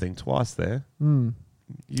the same thing twice there. Mm.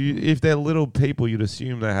 If they're little people, you'd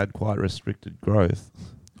assume they had quite restricted growth.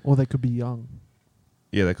 Or they could be young.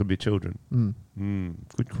 Yeah, they could be children. Mm.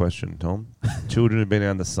 Good question, Tom. Children have been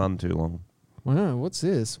out in the sun too long. Wow, what's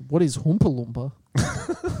this? What is Oompa Loompa?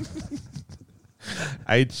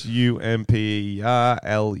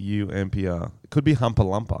 Humplumpr. It could be Humpa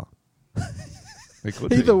Lumpa. It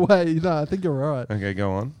could Either be. way, no, I think you're right. Okay,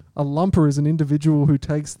 go on. A lumper is an individual who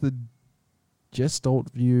takes the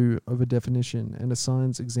Gestalt view of a definition and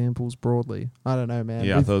assigns examples broadly. I don't know, man.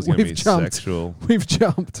 Yeah, I thought it was going to be jumped. sexual. We've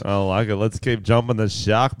jumped. I like it. Let's keep jumping the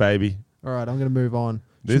shark, baby. All right, I'm going to move on.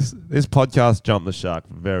 This podcast jumped the shark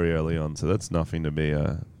very early on, so that's nothing to be...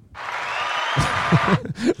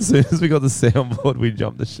 As soon as we got the soundboard, we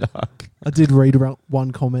jumped the shark. I did read about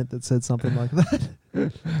one comment that said something like that.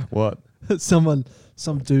 What? Some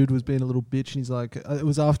dude was being a little bitch, and he's like, it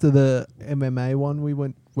was after the MMA one we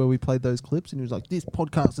went where we played those clips, and he was like, this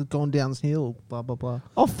podcast has gone downhill, blah blah blah.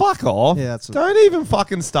 Oh, fuck off! Yeah, don't even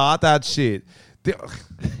fucking start that shit.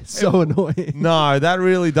 So annoying. No, that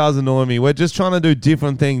really does annoy me. We're just trying to do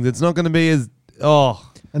different things. It's not going to be as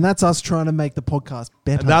And that's us trying to make the podcast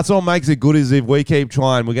better. And that's what makes it good is if we keep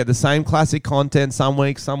trying. We get the same classic content some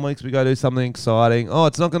weeks we go do something exciting. Oh,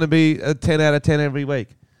 it's not going to be a 10 out of 10 every week.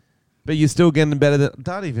 But you're still getting better than...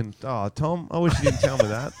 Don't even... Oh, Tom, I wish you didn't tell me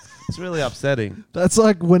that. It's really upsetting. That's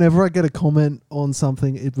like whenever I get a comment on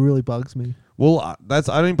something, it really bugs me. Well, that's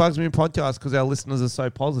only bugs me in podcasts because our listeners are so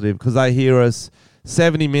positive because they hear us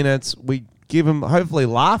 70 minutes. We give them hopefully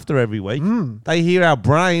laughter every week. They hear our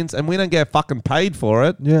brains and we don't get fucking paid for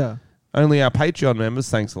it. Yeah. Only our Patreon members,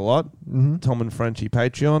 thanks a lot. Mm-hmm. Tom and Frenchie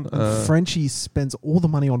Patreon. Frenchie spends all the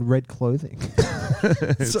money on red clothing.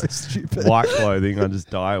 So stupid. White clothing, I just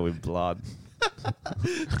dye it with blood.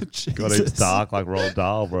 God, it's dark like Roald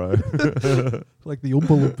Dahl, bro. Like the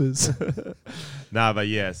Oompa Loompas. No, but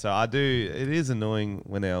yeah, so I do. It is annoying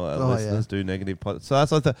when our listeners yeah. do negative. So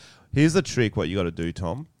that's like here's the trick. What you got to do,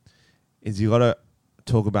 Tom, is you got to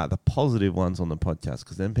talk about the positive ones on the podcast,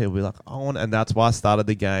 because then people will be like, and that's why I started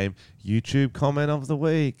the game YouTube comment of the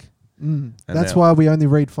week. That's why we only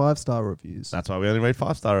read 5-star reviews. That's why we only read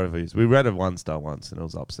 5-star reviews. We read a 1-star once and it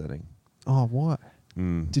was upsetting. Oh, why?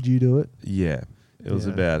 Did you do it? Yeah. It was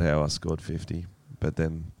about how I scored 50, but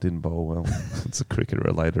then didn't bowl well. It's a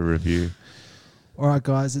cricket-related review. All right,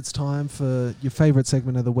 guys, it's time for your favourite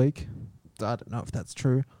segment of the week. I don't know if that's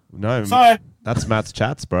true. No, Sorry. that's Matt's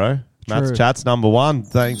Chats, bro. True. Matt's Chats number 1.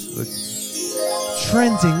 Thanks.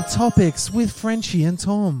 Trending topics with Frenchie and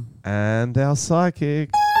Tom. And our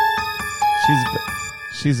psychic.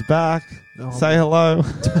 She's back. Oh, Say hello.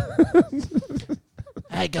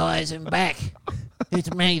 Hey guys, I'm back.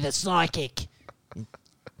 It's me, the psychic.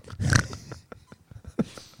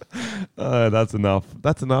 That's enough.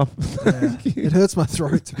 That's enough. Yeah. It hurts my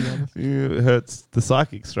throat, to be honest. It hurts the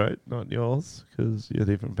psychic's throat, not yours, because you're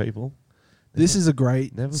different people. This is a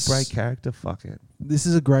great... Never break character. Fuck it. This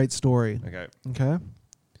is a great story. Okay?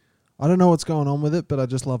 I don't know what's going on with it, but I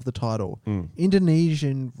just love the title.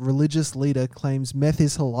 Indonesian religious leader claims meth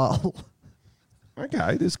is halal.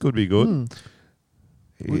 Okay, this could be good.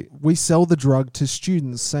 We sell the drug to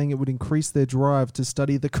students, saying it would increase their drive to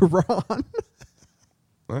study the Quran.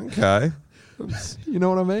 Okay. You know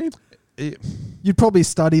what I mean? You'd probably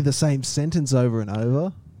study the same sentence over and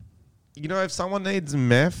over. You know, if someone needs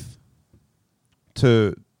meth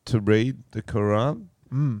to read the Quran,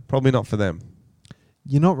 probably not for them.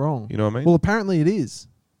 You're not wrong. You know what I mean? Well, apparently it is.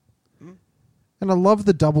 And I love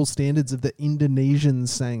the double standards of the Indonesians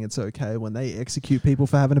saying it's okay when they execute people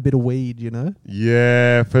for having a bit of weed, you know?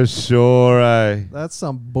 Yeah, for sure, eh? That's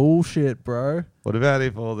some bullshit, bro. What about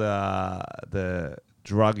if all the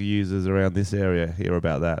drug users around this area hear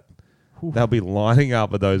about that? Oof. They'll be lining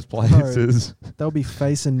up at those places. They'll be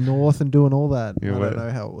facing north and doing all that. Yeah, I don't know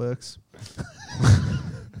how it works.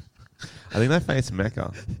 I think they face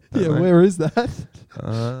Mecca. Yeah, they? where is that?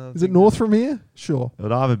 Is it north from here? Sure. It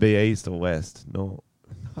would either be east or west. I don't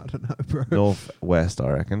know, bro. Northwest, I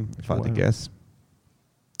reckon, if I had to guess.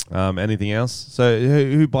 Anything else? So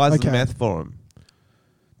who buys the meth for them?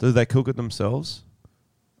 Do they cook it themselves?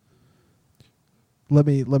 Let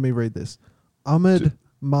me read this. Ahmed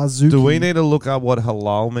Marzuki. Do we need to look up what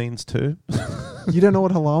halal means too? You don't know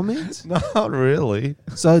what halal means? Not really.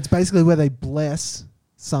 So it's basically where they bless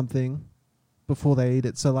something before they eat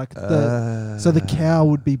it. So like the cow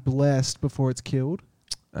would be blessed before it's killed.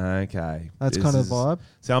 Okay. That's kind of the vibe.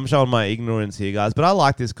 See, I'm showing my ignorance here, guys, but I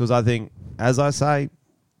like this because I think, as I say,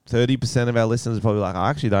 30% of our listeners are probably like, I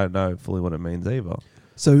actually don't know fully what it means either.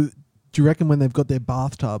 So do you reckon when they've got their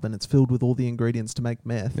bathtub and it's filled with all the ingredients to make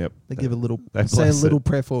meth, they give a little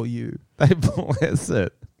prayer for you? They bless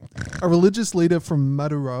it. A religious leader from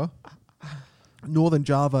Madura, Northern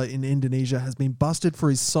Java in Indonesia, has been busted for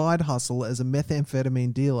his side hustle as a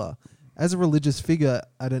methamphetamine dealer. As a religious figure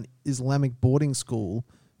at an Islamic boarding school,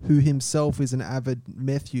 who himself is an avid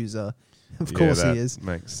meth user, of course he is.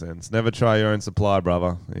 Makes sense. Never try your own supply,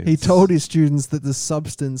 brother. He told his students that the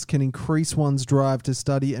substance can increase one's drive to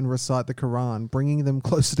study and recite the Quran, bringing them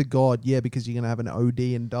closer to God. Yeah, because you're going to have an OD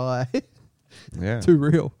and die. Yeah. Too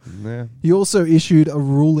real. Yeah. He also issued a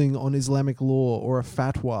ruling on Islamic law, or a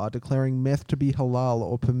fatwa, declaring meth to be halal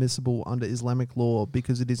or permissible under Islamic law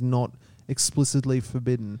because it is not explicitly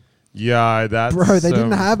forbidden. Yeah, that's... Bro, they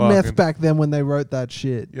didn't have meth back then when they wrote that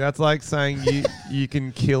shit. Yeah, that's like saying you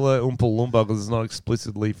can kill a Oompa Loompa because it's not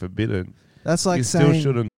explicitly forbidden. That's like you saying... still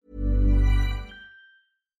shouldn't.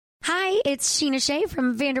 Hi, it's Sheena Shea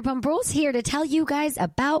from Vanderpump Rules here to tell you guys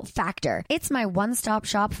about Factor. It's my one-stop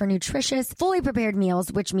shop for nutritious, fully prepared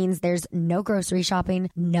meals, which means there's no grocery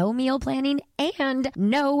shopping, no meal planning, and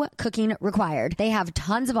no cooking required. They have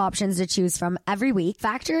tons of options to choose from every week.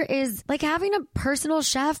 Factor is like having a personal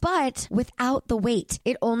chef, but without the wait.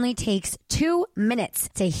 It only takes 2 minutes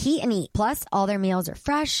to heat and eat. Plus, all their meals are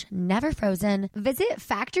fresh, never frozen. Visit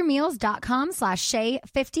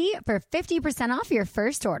factormeals.com/Shay50 for 50% off your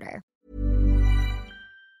first order.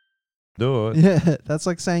 Do it. Yeah, that's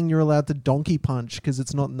like saying you're allowed to donkey punch because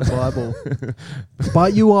it's not in the Bible.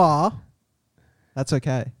 But you are. That's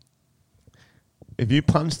okay. If you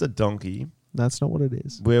punched a donkey... That's not what it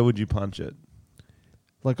is. Where would you punch it?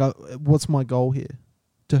 Like, what's my goal here?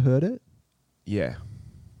 To hurt it? Yeah.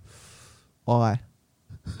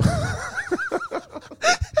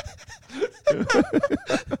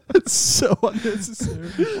 It's so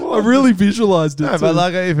unnecessary. I really visualized it. No, but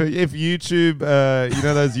like if YouTube, you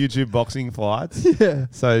know those YouTube boxing fights? Yeah.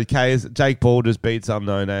 So Jake Paul just beat some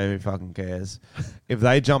no-name, who fucking cares? If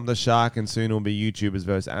they jump the shark and soon it'll be YouTubers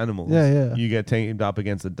versus animals, yeah. You get teamed up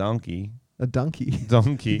against a donkey. A donkey?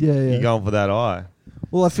 Donkey. Yeah. You're going for that eye.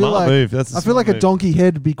 Well, I feel Smart like move. That's a I feel like smart a move. donkey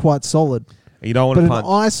head would be quite solid, You don't want but to an punch.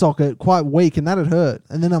 eye socket quite weak, and that'd hurt.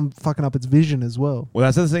 And then I'm fucking up its vision as well. Well,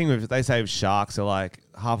 that's the thing. With they say with sharks, are like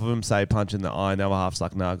half of them say punch in the eye, and the other half's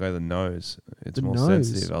like, no, go the nose. It's The more nose,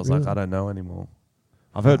 sensitive. I was really? like, I don't know anymore.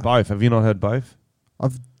 I've heard both. Have you not heard both?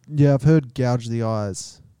 I've heard gouge the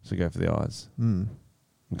eyes. So go for the eyes.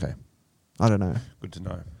 Okay, I don't know. good to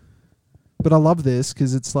know. But I love this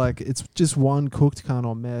because it's like it's just one cooked cunt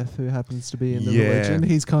on meth who happens to be in the Yeah. religion.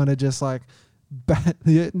 He's kind of just like,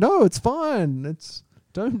 no, it's fine. It's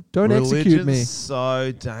don't execute me. Religion's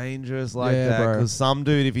so dangerous like Yeah, that bro. because some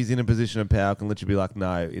dude, if he's in a position of power, can literally be like,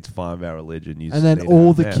 "No, it's fine with our religion." You And just then need all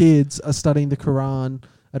our the meth." kids are studying the Quran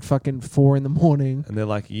at fucking 4 a.m. And they're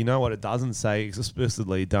like, you know what? It doesn't say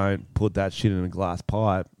explicitly. Don't put that shit in a glass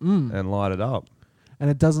pipe and light it up. And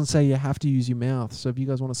it doesn't say you have to use your mouth. So if you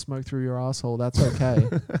guys want to smoke through your asshole, that's okay.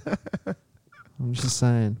 I'm just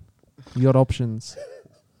saying. You got options.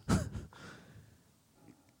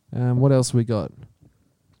 What else we got?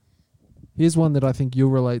 Here's one that I think you'll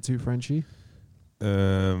relate to, Frenchie.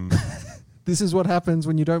 This is what happens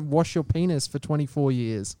when you don't wash your penis for 24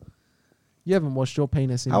 years. You haven't washed your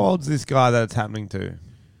penis in... How old's this guy that it's happening to?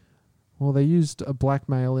 Well, they used a black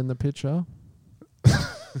male in the picture.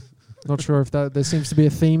 Not sure if there seems to be a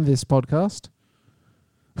theme this podcast.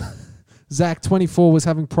 Zach, 24, was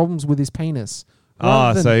having problems with his penis.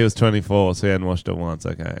 So he was 24, so he hadn't washed it once.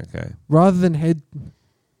 Okay. Rather than head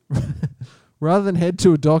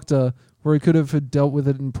to a doctor where he could have dealt with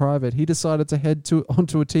it in private, he decided to head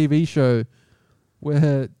onto a TV show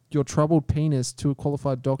where your troubled penis to a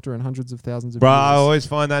qualified doctor and hundreds of thousands of Bro, I viewers. always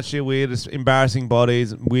find that shit weird. It's embarrassing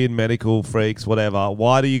bodies, weird medical freaks, whatever.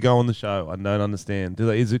 Why do you go on the show? I don't understand.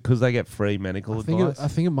 Is it because they get free medical advice? I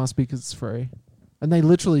think it must be because it's free. And they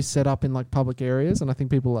literally set up in like public areas, and I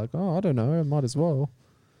think people are like, oh, I don't know, I might as well.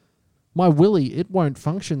 My willy, it won't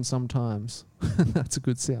function sometimes. That's a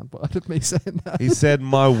good soundbite of me saying that. He said,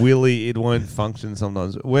 my willy, it won't function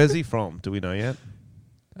sometimes. Where's he from? Do we know yet?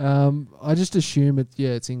 I just assume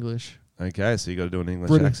it's English. Okay, so you got to do an English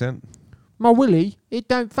British. accent. My willy, it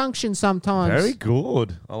don't function sometimes. Very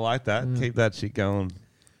good. I like that. Keep that shit going.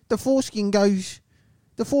 The foreskin goes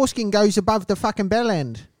above the fucking bell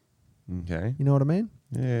end. Okay. You know what I mean?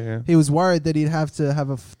 Yeah. He was worried that he'd have to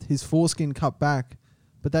have his foreskin cut back,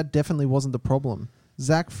 but that definitely wasn't the problem.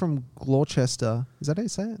 Zach from Gloucester, is that how you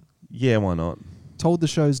say it? Yeah, why not? Told the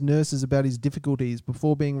show's nurses about his difficulties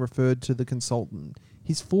before being referred to the consultant.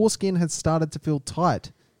 His foreskin had started to feel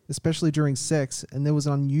tight, especially during sex, and there was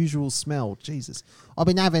an unusual smell. Jesus. I've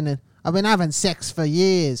been having sex for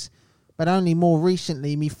years, but only more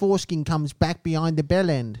recently me foreskin comes back behind the bell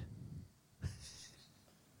end.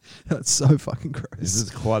 That's so fucking gross. This is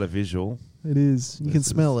quite a visual. It is. You can This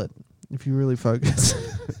smell it if you really focus.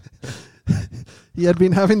 He had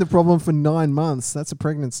been having the problem for 9 months. That's a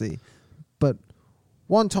pregnancy. But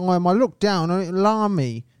One time I looked down and it alarmed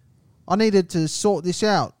me. I needed to sort this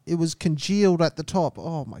out. It was congealed at the top.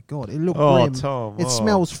 Oh my God, it looked grim. Tom. It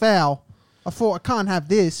smells foul. I thought I can't have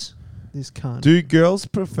this. this can't. Do girls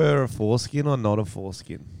prefer a foreskin or not a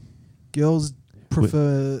foreskin? Girls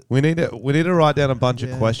prefer... We need to write down a bunch Yeah.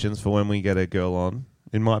 of questions for when we get a girl on.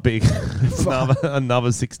 It might be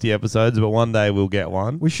another 60 episodes, but one day we'll get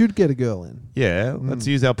one. We should get a girl in. Yeah, let's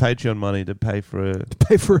use our Patreon money to pay for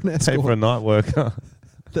Pay for an escort. a night worker,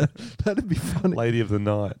 That'd be funny. lady of the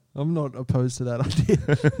night. I'm not opposed to that idea.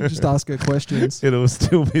 Just ask her questions. It'll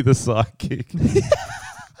still be the sidekick.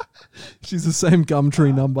 She's the same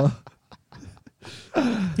Gumtree number.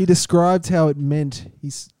 He described how it meant he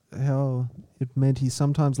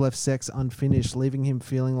sometimes left sex unfinished, leaving him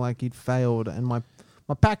feeling like he'd failed, and my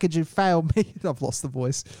package had failed me. I've lost the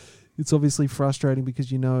voice. It's obviously frustrating because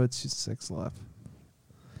it's his sex life.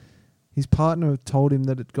 His partner told him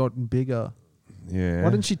that it gotten bigger. Yeah. Why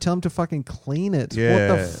didn't she tell him to fucking clean it? Yeah.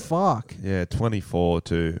 What the fuck? Yeah, 24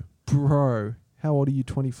 too. Bro, how old are you?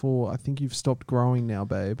 24? I think you've stopped growing now,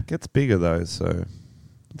 babe. Gets bigger though, so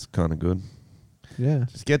it's kind of good. Yeah.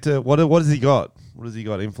 Just get to what has he got? What has he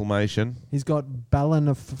got? Inflammation. He's got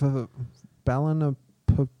balanopost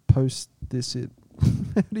this it.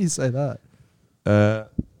 How do you say that? Yeah.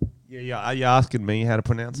 Are you asking me how to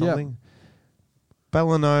pronounce Yep. something?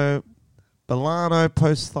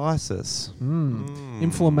 Balanoposthesis.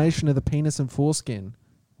 Inflammation of the penis and foreskin.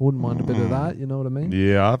 Wouldn't mind a bit of that, you know what I mean?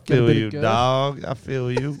 Yeah, I Get a feel bit of you, girth. dog. I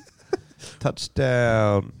feel you.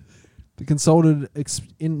 Touchdown. The consultant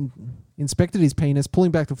inspected his penis,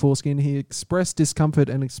 pulling back the foreskin. He expressed discomfort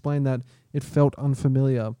and explained that it felt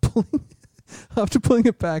unfamiliar. After pulling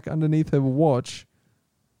it back underneath her watch,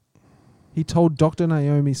 he told Dr.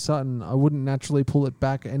 Naomi Sutton, I wouldn't naturally pull it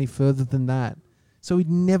back any further than that. So he'd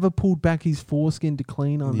never pulled back his foreskin to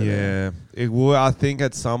clean under there. Yeah, it would. I think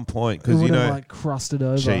at some point It because would you have know, like crusted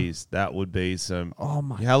over. cheese. That would be some. Oh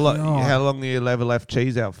my How long? god! How long do you ever left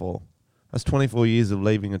cheese out for? That's 24 years of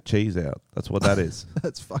leaving a cheese out. That's what that is.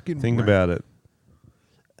 That's fucking. Think rank. about it.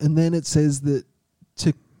 And then it says that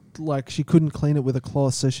she couldn't clean it with a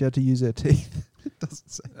cloth, so she had to use her teeth. It doesn't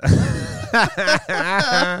say.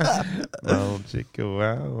 Oh, chicka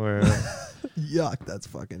wow. Yuck! That's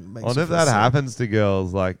fucking. Makes I wonder you if feel that sick. happens to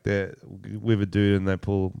girls, like they're with a dude and they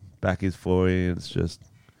pull back his foreskin and it's just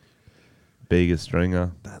big a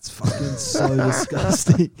stringer. That's fucking so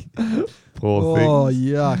disgusting. Poor Oh things.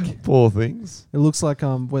 yuck! Poor things. It looks like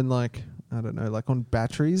when like I don't know, like on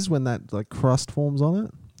batteries when that like crust forms on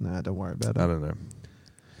it. Nah, don't worry about it. I don't know.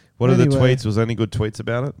 What are the Anyway. tweets? Was there any good tweets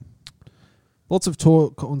about it? Lots of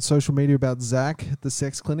talk on social media about Zach at the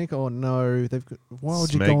sex clinic. Oh no, why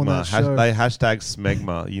would you go on that show? They hashtag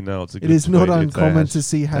smegma. You know, it's a good It is not tweet if they uncommon to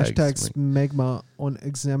see hashtag hashtag smegma on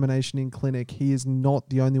examination in clinic. He is not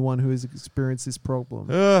the only one who has experienced this problem.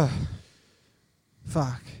 Ugh.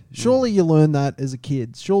 Fuck. Surely you learn that as a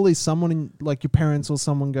kid. Surely someone like your parents or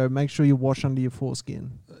someone go, make sure you wash under your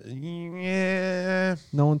foreskin. Yeah.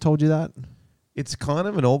 No one told you that? It's kind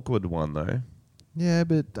of an awkward one, though. Yeah,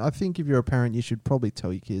 but I think if you're a parent, you should probably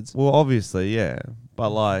tell your kids. Well, obviously, yeah. But,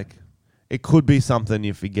 like, it could be something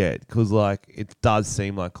you forget because, like, it does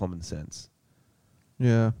seem like common sense.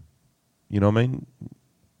 Yeah. You know what I mean?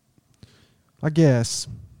 I guess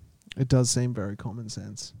it does seem very common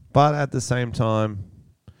sense. But at the same time,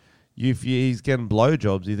 if he's getting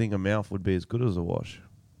blowjobs, you think a mouth would be as good as a wash?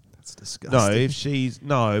 That's disgusting. But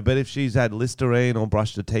if she's had Listerine or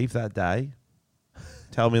brushed her teeth that day,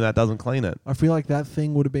 tell me that doesn't clean it. I feel like that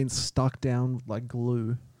thing would have been stuck down like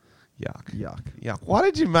glue. Yuck. Yuck. Yuck. Why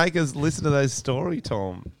did you make us listen to those stories,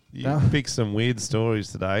 Tom? You No. picked some weird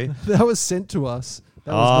stories today. That was sent to us.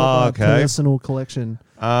 That was not my okay. personal collection.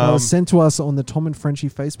 That was sent to us on the Tom and Frenchie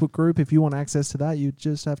Facebook group. If you want access to that, you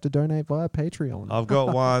just have to donate via Patreon. I've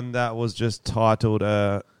got one that was just titled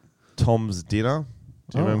Tom's Dinner.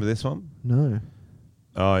 Do you remember this one? No.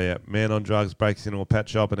 Oh, yeah. Man on drugs breaks into a pet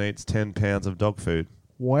shop and eats 10 pounds of dog food.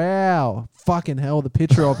 Wow. Fucking hell, the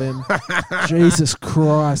picture of him. Jesus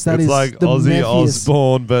Christ. That It's is like the Ozzy methiest.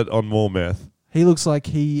 Osbourne, but on more meth. He looks like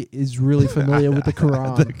he is really familiar with the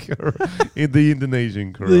Quran. In the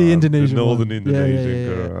Indonesian Quran. The Indonesian The northern one. Yeah, Indonesian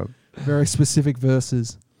yeah. Quran. Very specific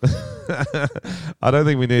verses. I don't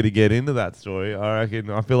think we need to get into that story. I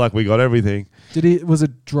feel like we got everything. Was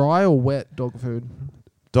it dry or wet dog food?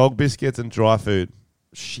 Dog biscuits and dry food.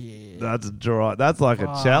 Shit. That's dry. That's like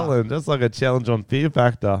Fuck. a challenge. That's like a challenge on Fear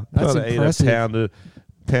Factor. That's Gotta impressive. eat a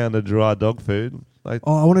pound of dry dog food. Like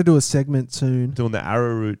Oh, I want to do a segment soon. doing the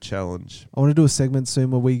arrowroot challenge. I want to do a segment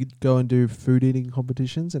soon where we go and do food eating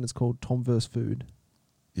competitions, and it's called Tom vs. Food.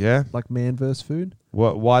 Yeah. Like man vs. food.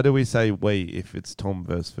 Why do we say we if it's Tom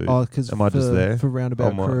versus food? Oh, because Am I just there? for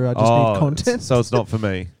Roundabout Oh, Crew, I just need content. So it's not for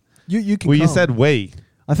me. You can Well, you come. said we.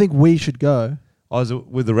 I think we should go. I was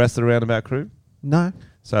with the rest of the Roundabout Crew. No.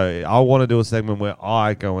 So I want to do a segment where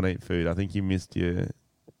I go and eat food. I think you missed your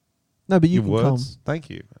No, but you can words. Thank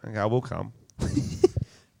you. Okay, I will come. come.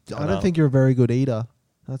 I don't think you're a very good eater.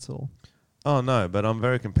 That's all. Oh no, but I'm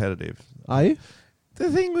very competitive. Are you? The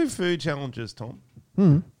thing with food challenges, Tom,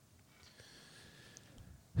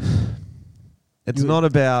 it's You- not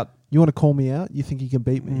about You want to call me out? You think you can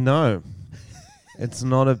beat me? no. It's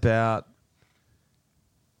not about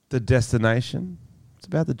the destination. It's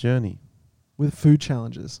about the journey. With food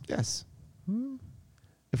challenges. Yes.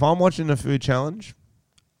 If I'm watching a food challenge,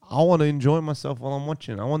 I want to enjoy myself while I'm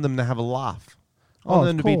watching. I want them to have a laugh. I want Oh,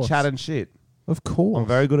 them of to be course. chatting shit. Of course. I'm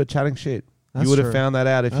very good at chatting shit. That's You would have true. found that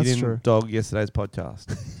out if That's you didn't true. dog yesterday's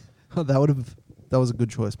podcast. That was a good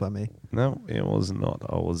choice by me. No, it was not.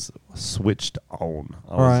 I was switched on.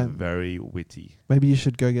 I All was right. very witty. Maybe you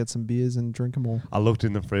should go get some beers and drink them all. I looked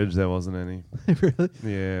in the fridge. There wasn't any. Really?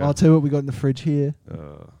 Yeah. I'll tell you what we got in the fridge here.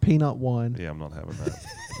 Uh, Peanut wine. yeah, I'm not having that.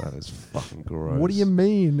 That is fucking gross. What do you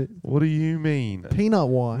mean? What do you mean? Peanut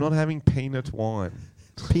I'm wine. not having peanut wine.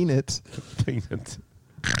 Peanut. Peanut.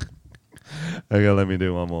 Okay, let me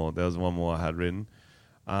do one more. There was one more I had written.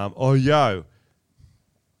 Yo.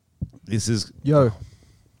 This is... Yo.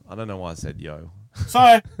 I don't know why I said yo.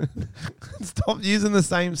 Sorry. Stop using the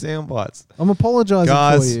same sound bites. I'm apologizing for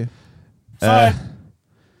Guys. you. Sorry.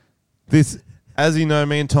 This, as you know,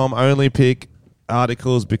 me and Tom only pick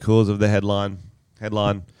articles because of the headline.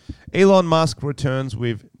 Headline. Elon Musk returns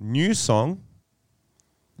with new song.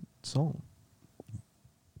 Song.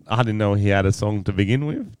 I didn't know he had a song to begin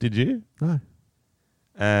with. Did you? No.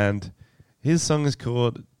 And his song is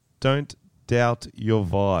called Don't Doubt Your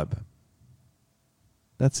Vibe.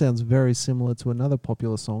 That sounds very similar to another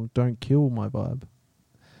popular song, Don't Kill My Vibe.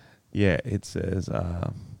 Yeah, it says,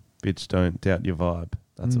 bitch, don't doubt your vibe.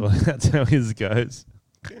 That's how his goes.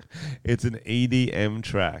 It's an EDM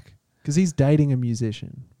track. Because he's dating a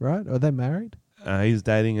musician, right? Are they married? He's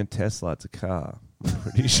dating a Tesla. It's a car. I'm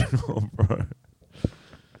pretty sure, bro.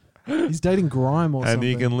 He's dating Grime or and something.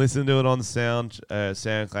 you can listen to it on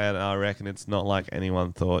SoundCloud, and I reckon it's not like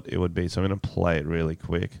anyone thought it would be. So I'm going to play it really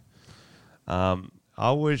quick.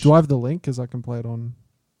 I wish... Do I have the link? Because I can play it on...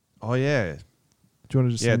 Oh, yeah. Do you want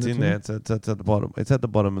to just Yeah, send it's it in to there. me? It's at the bottom. It's at the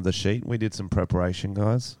bottom of the sheet. We did some preparation,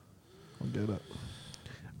 guys. I'll get it.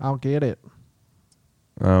 I'll get it.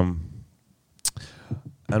 And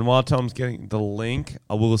while Tom's getting the link,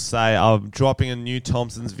 I will say I'm dropping a new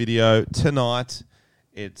Thompson's video tonight.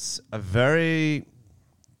 It's a very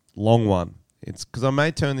long one. It's because I may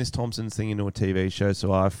turn this Thompson's thing into a TV show,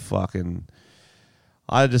 so I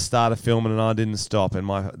just started filming and I didn't stop. And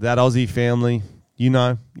that Aussie family, you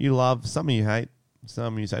know, you love, some of you hate,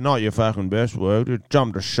 some of you say, not your fucking best work, just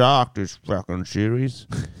jump the shark, this fucking series.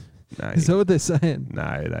 No, Is that what they're saying?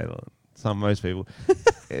 no, they don't. Most people.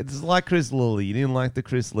 It's like Chris Lilly. You didn't like the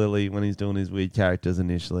Chris Lilly when he's doing his weird characters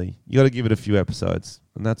initially. You got to give it a few episodes,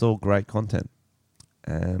 and that's all great content.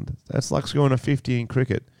 And that's like scoring a 50 in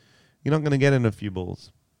cricket. You're not going to get in a few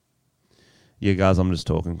balls. Yeah, guys, I'm just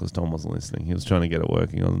talking because Tom wasn't listening. He was trying to get it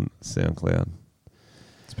working on SoundCloud.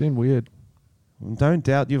 It's been weird. Don't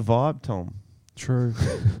doubt your vibe, Tom. True.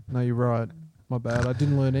 No, you're right. My bad. I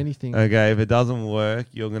didn't learn anything. Okay, if it doesn't work,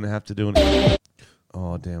 you're going to have to do an...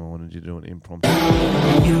 Oh, damn, I wanted you to do an impromptu.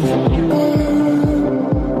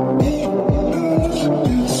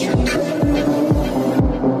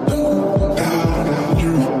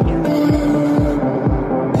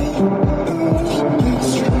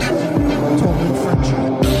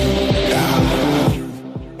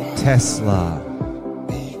 Tesla.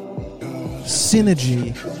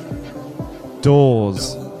 Synergy.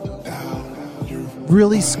 Doors.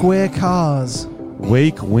 Really square cars.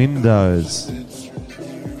 Weak windows.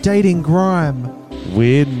 Dating Grime.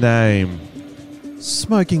 Weird name.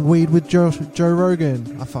 Smoking weed with Joe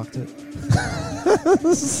Rogan. I fucked it.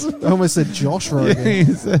 I almost said Josh Rogan.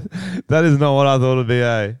 That is not what I thought it'd be,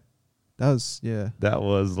 eh? That was, yeah. That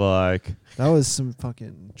was like... That was some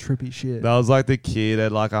fucking trippy shit. That was like the kid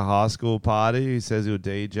at like a high school party who says he'll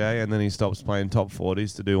DJ and then he stops playing top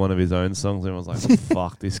 40s to do one of his own songs and I was like,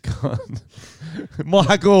 fuck this cunt.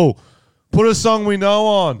 Michael, put a song we know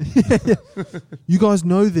on. You guys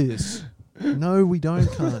know this. No, we don't,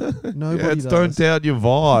 cunt. Nobody Yeah, does. don't doubt your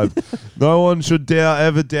vibe. No one should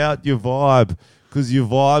ever doubt your vibe because your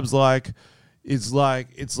vibe's like... It's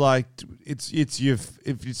your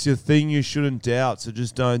thing you shouldn't doubt, so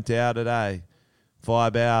just don't doubt it, eh?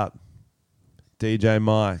 Vibe out. DJ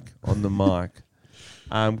Mike on the mic.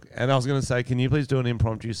 And I was going to say, can you please do an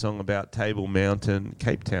impromptu song about Table Mountain,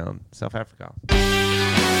 Cape Town, South Africa?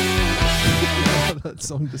 That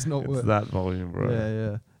song does not It's work. that volume, bro.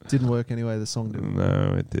 Yeah. Didn't work anyway. The song didn't work.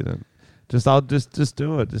 No, it didn't. I'll just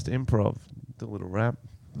do it. Just improv. Do a little rap.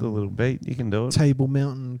 Do a little beat. You can do it. Table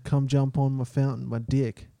Mountain, come jump on my fountain, my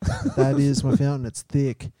dick. That is my fountain. It's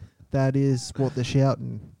thick. That is what they're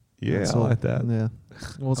shouting. Yeah, That's I all. like that. Yeah,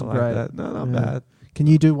 it wasn't I like great. that. No, not Yeah. bad. Can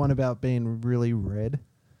you do one about being really red?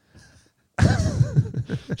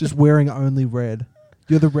 Just wearing only red.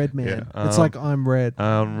 You're the red man. Yeah, It's like I'm red.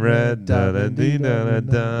 I'm red, da da dee da da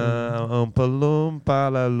da, Oompa Loompa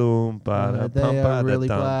la Loompa, da They pumpa are da really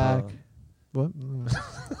dumpa. black. What?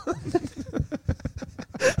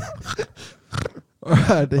 All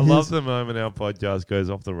right, I love the moment our podcast goes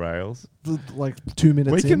off the rails. like 2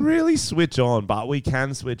 minutes. We can in. really switch on, but we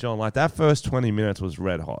can switch on. Like that first 20 minutes was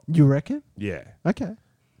red hot. You reckon? Yeah. Okay.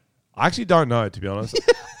 I actually don't know, to be honest.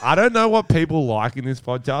 I don't know what people like in this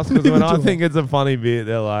podcast because when I Neither do think it's a funny bit,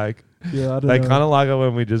 they're like, Yeah, I don't they know. kind of like it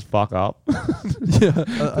when we just fuck up. Yeah, I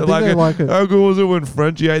think like, they like it. How good was it when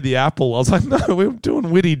Frenchie ate the apple? I was like, no, we were doing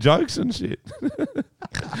witty jokes and shit.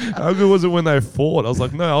 How good was it when they fought? I was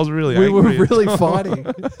like, no, I was really We angry. were really fighting.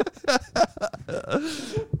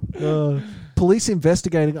 Police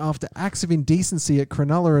investigating after acts of indecency at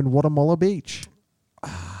Cronulla and Watamolla Beach.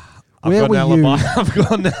 Where were you? I've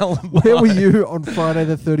got an alibi. Where were you on Friday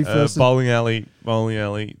the 31st? Bowling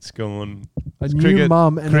alley. It's going. A It's new cricket,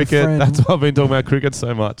 mum and cricket. her friend. That's why I've been talking about cricket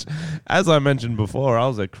so much. As I mentioned before, I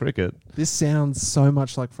was at cricket. This sounds so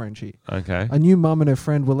much like Frenchie. Okay. A new mum and her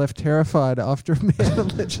friend were left terrified after a man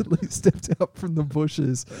allegedly stepped out from the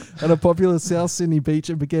bushes at a popular South Sydney beach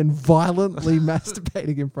and began violently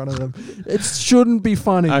masturbating in front of them. It shouldn't be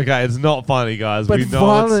funny. Okay, it's not funny, guys. But we know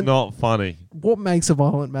violent- it's not funny. What makes a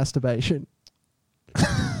violent masturbation?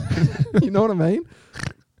 You know what I mean?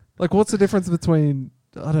 Like, what's the difference between,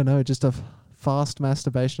 I don't know, just a fast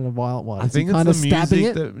masturbation and a violent one? I think it's kind the of stabbing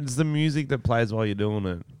music. it. It's the music that plays while you're doing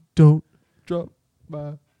it. Don't drop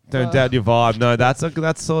my... Don't doubt your vibe. No, that's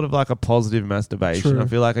sort of like a positive masturbation. True. I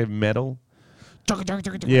feel like a metal. Yeah,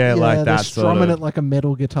 Yeah, like they're that sort strumming of. it like a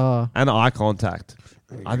metal guitar. And eye contact.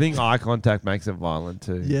 I think eye contact makes it violent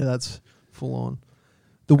too. Yeah, that's full on.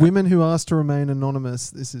 The women who asked to remain anonymous,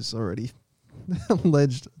 this is already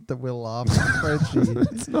alleged that we're laughing.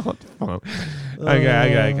 Spreadsheet. It's not fun.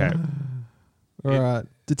 Okay. All right.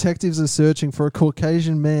 Detectives are searching for a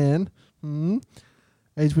Caucasian man,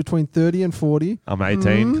 aged between 30 and 40, I'm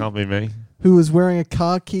 18. Can't be me. who was wearing a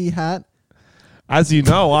khaki hat. As you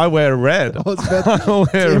know, I wear red. I was about to, I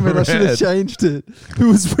wear damn it, I should have red. changed it. Who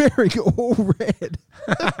was wearing all red.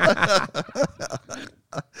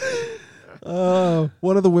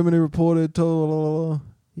 One of the women who reported told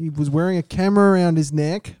he was wearing a camera around his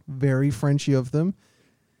neck. Very Frenchy of them.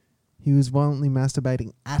 He was violently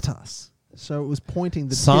masturbating at us. So it was pointing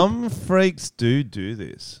the tip. Some freaks do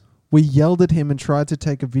this. We yelled at him and tried to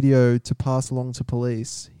take a video to pass along to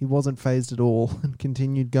police. He wasn't fazed at all and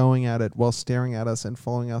continued going at it while staring at us and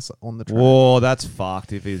following us on the track. Whoa, that's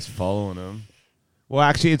fucked if he's following him. Well,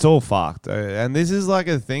 actually, it's all fucked. And this is like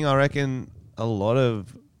a thing I reckon a lot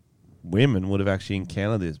of women would have actually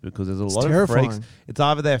encountered this because there's a lot terrifying. of freaks. It's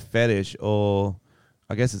either their fetish or,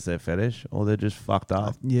 I guess it's their fetish, or they're just fucked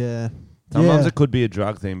up. Yeah. Sometimes it could be a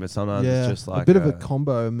drug thing, but sometimes it's just like a bit of a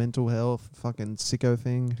combo, mental health, fucking sicko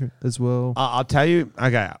thing as well. I'll tell you,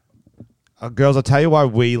 okay, girls, I'll tell you why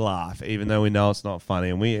we laugh, even though we know it's not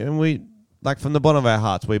funny. And we like, from the bottom of our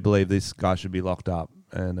hearts, we believe this guy should be locked up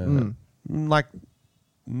and, like,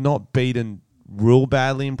 not beaten real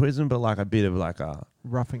badly in prison, but like a bit of like a...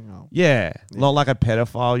 Roughing up. Yeah, not like a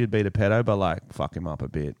pedophile, you'd beat a pedo, but like fuck him up a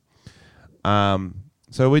bit.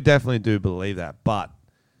 So we definitely do believe that. But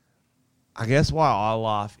I guess why I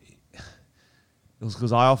laugh is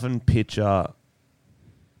because I often picture...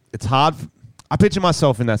 It's hard... I picture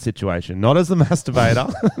myself in that situation, not as the masturbator,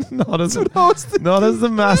 not as the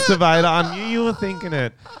masturbator. I knew you were thinking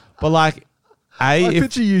it, but like, I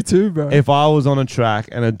picture you too, bro. if I was on a track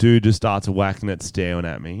and a dude just starts whacking it, staring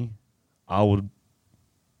at me, I would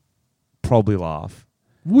probably laugh.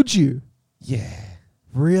 Would you? Yeah,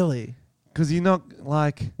 Really? because you're not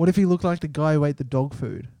like. What if he looked like the guy who ate the dog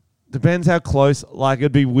food? Depends how close. Like,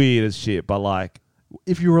 it'd be weird as shit, but like,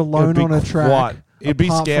 If you were alone on a track, it'd be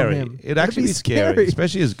apart from scary. him. It'd actually be scary,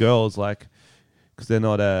 especially as girls, like, because they're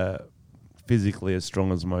not physically as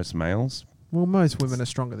strong as most males. Well, most women are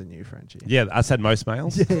stronger than you, Frenchie. Yeah, I said most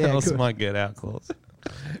males. Yeah, else good. might get out clause.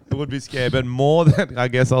 It would be scary, but more than I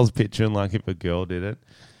guess I was picturing, like, if a girl did it,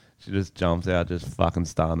 she just jumps out, just fucking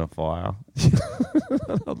starting a fire.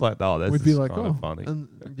 I was like, oh, that's We'd be like, kind oh, of funny.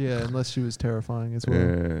 yeah, unless she was terrifying as well.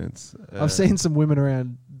 Yeah, it's. I've seen some women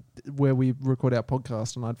around where we record our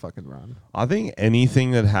podcast, and I'd fucking run. I think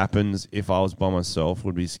anything that happens if I was by myself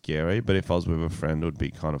would be scary, but if I was with a friend, it would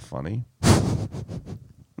be kind of funny.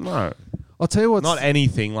 No, I'll tell you what's not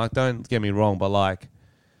anything. Like, don't get me wrong, but like,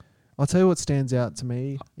 I'll tell you what stands out to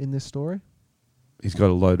me in this story. he's got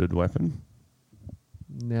a loaded weapon.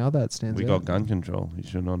 Now that stands We out. got gun control. He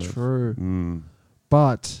should not have. True. Mm.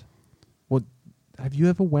 But what have you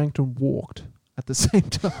ever wanked and walked at the same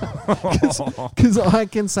time? Because I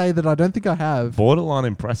can say that I don't think I have. Borderline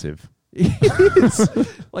impressive. It's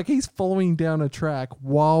like he's following down a track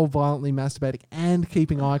while violently masturbating and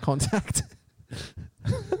keeping eye contact.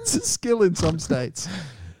 It's a skill in some states.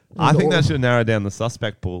 I think that should narrow down the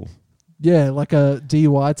suspect pool. Yeah, like a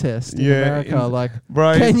DUI test in America. Like,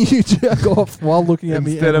 Bro, can you jerk off while looking at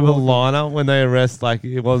me? instead and of a walking? liner when they arrest, like,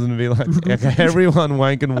 it wasn't to be like, okay, everyone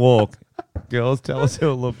wank and walk. Girls, tell us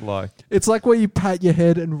who it looked like. It's like where you pat your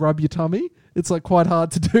head and rub your tummy. It's like quite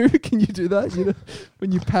hard to do. Can you do that? You know,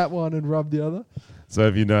 when you pat one and rub the other. So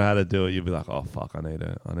if you know how to do it, you'll be like, oh fuck, I need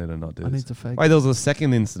to not do I this. need to fake. Wait, there was a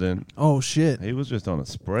second incident. Oh shit! He was just on a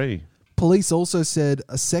spree. Police also said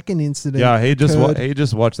a second incident. Yeah, he just occurred- he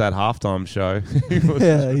just watched that halftime show.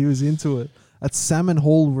 Yeah, he was into it. At Salmon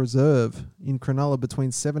Hall Reserve in Cronulla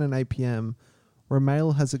between 7 and 8 p.m, where a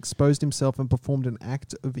male has exposed himself and performed an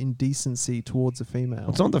act of indecency towards a female.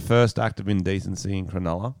 It's not the first act of indecency in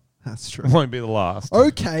Cronulla. That's It true. won't be the last.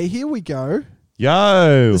 Okay, here we go.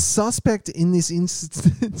 Yo! The suspect in this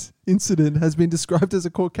incident has been described as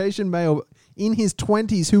a Caucasian male in his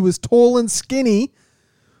 20s who was tall and skinny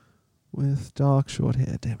with dark short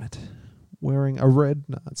hair, damn it. Wearing a red,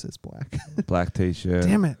 no, it says black. Black t-shirt.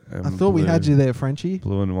 Damn it. I and thought we had blue- you there, Frenchie.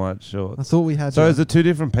 Blue and white shorts. I thought we had So you. is it two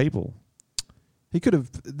different people? He could have,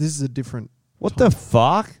 this is a different. What the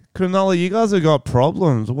fuck? Cronulla, you guys have got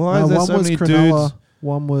problems. Why is there one so was many Cronulla, dudes?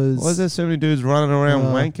 One was. Why is there so many dudes running around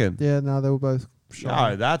wanking? Yeah, no, they were both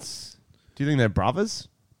shot. No, that's... Do you think they're brothers?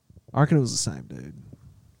 I reckon it was the same dude.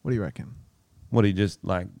 What do you reckon? What, he just,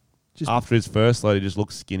 like... after his first load, he just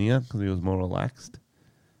looked skinnier because he was more relaxed?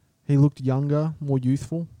 He looked younger, more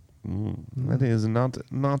youthful. That is not...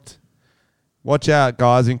 Watch out,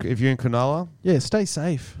 guys, if you're in Cronulla. Yeah, stay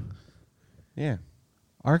safe. Yeah.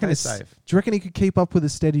 I reckon Stay safe. Do you reckon he could keep up with a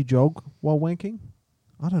steady jog while wanking?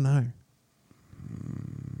 I don't know.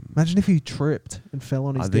 Imagine if he tripped and fell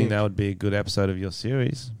on his dick. I think that would be a good episode of your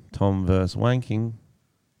series. Tom versus wanking.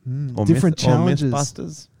 Or Different challenges. Or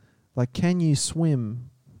Mythbusters. Like, can you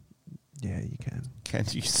swim? Yeah, you can. Can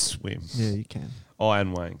you swim? Yeah, you can. Oh,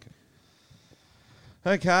 and wank.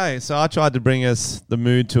 Okay, so I tried to bring us the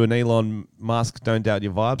mood to an Elon Musk "Don't Doubt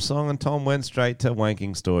Your Vibe" song, and Tom went straight to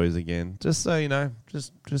wanking stories again. Just so you know,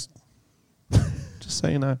 just so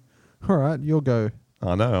you know. All right, you'll go.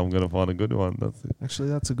 I know I'm gonna find a good one. That's it. Actually,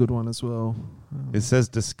 that's a good one as well. It says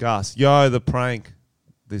discuss. Yo, the prank.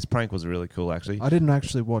 This prank was really cool, actually. I didn't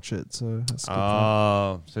actually watch it, so that's good.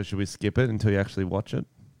 Oh, so should we skip it until you actually watch it?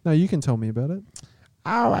 No, you can tell me about it.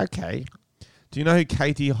 Oh, okay. Do you know who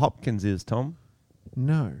Katie Hopkins is, Tom?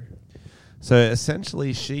 No. So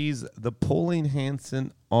essentially, she's the Pauline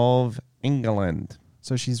Hanson of England.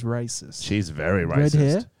 So she's racist. She's very racist. Red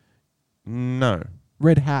hair? No.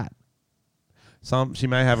 Red hat. She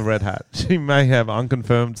may have a red hat. She may have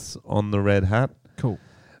unconfirmed on the red hat. Cool.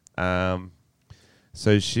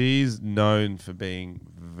 So she's known for being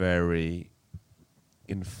very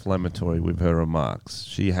inflammatory with her remarks.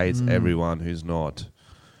 She hates everyone who's not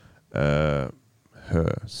herself.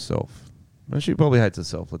 Well, she probably hates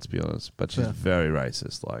herself, let's be honest. But she's very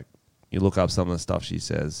racist. Like, you look up some of the stuff she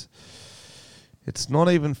says. It's not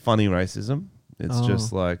even funny racism. It's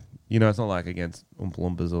just like, it's not like against Oompa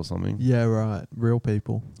Loompas or something. Yeah, right. Real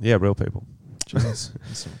people. Yeah, real people. Jeez,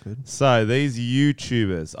 that's not good. So these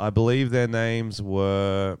YouTubers, I believe their names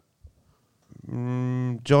were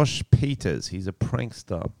Josh Peters. He's a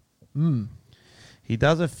prankster. He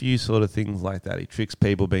does a few sort of things like that. He tricks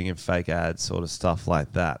people being in fake ads, sort of stuff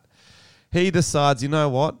like that. He decides, you know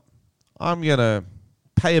what? I'm going to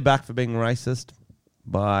pay her back for being racist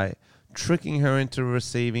by tricking her into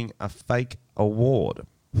receiving a fake award.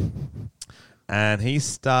 And he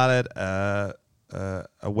started a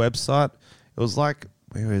website. It was like,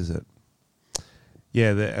 where is it?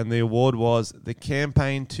 Yeah, and the award was the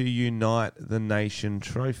Campaign to Unite the Nation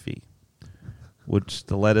Trophy, which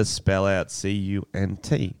the letters spell out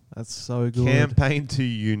CUNT. That's so good. Campaign to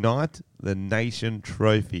Unite the Nation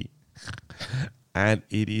Trophy. And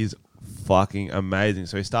it is fucking amazing.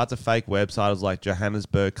 So he starts a fake website. It was like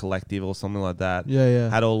Johannesburg Collective or something like that. Yeah, yeah.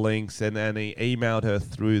 Had all links, and then he emailed her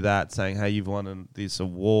through that saying, hey, you've won this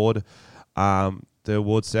award. The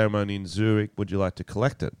award ceremony in Zurich, would you like to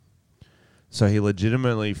collect it? So he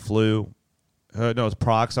legitimately flew her, no, it was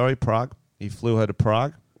Prague, sorry, Prague. He flew her to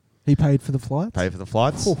Prague. He paid for the flights? Paid for the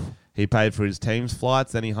flights. Oof. He paid for his team's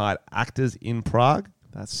flights. Then he hired actors in Prague.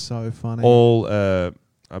 That's so funny. All,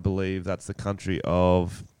 I believe that's the country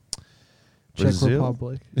of Czech Brazil?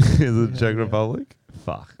 Republic. Is it Yeah, Czech yeah. Republic?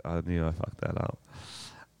 Fuck, I knew I fucked that up.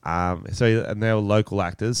 And they were local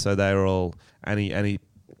actors, so they were all, and he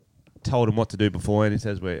told him what to do before, and he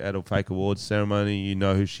says, we're at a fake awards ceremony, you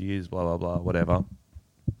know who she is, blah, blah, blah, whatever.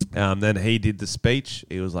 Then he did the speech.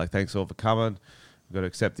 He was like, thanks all for coming. We've got to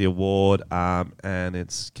accept the award. And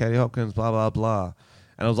it's Katie Hopkins, blah, blah, blah.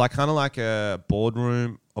 And it was like kind of like a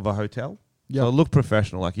boardroom of a hotel. Yep. So it looked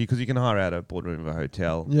professional, like because you can hire out a boardroom of a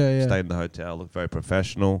hotel. Yeah. Stay in the hotel, looked very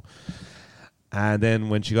professional. And then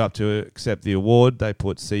when she got up to accept the award, they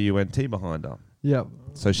put CUNT behind her. Yep.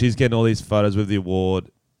 So she's getting all these photos with the award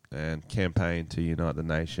and Campaign to Unite the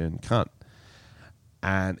Nation, cunt.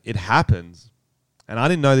 And it happens, and I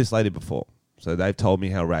didn't know this lady before, so they've told me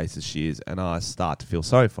how racist she is, and I start to feel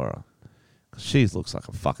sorry for her. 'Cause she looks like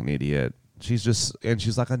a fucking idiot.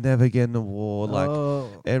 She's like, I never get an award. Like,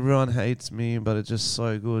 everyone hates me, but it's just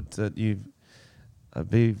so good that I'd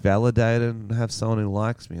be validated and have someone who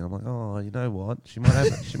likes me. I'm like, oh, you know what? She might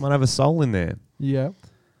have a soul in there. Yeah.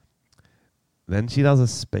 Then she does a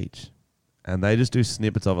speech. And they just do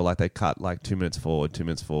snippets of it, like they cut like 2 minutes forward,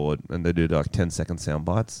 and they do like 10-second sound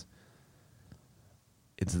bites.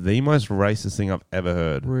 It's the most racist thing I've ever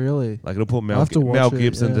heard. Really? Like it'll put Mel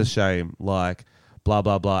Gibson to shame, like blah,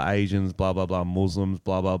 blah, blah, Asians, blah, blah, blah, Muslims,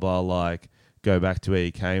 blah, blah, blah, like go back to where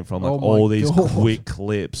you came from, like all these quick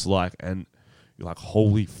clips, like, and you're like,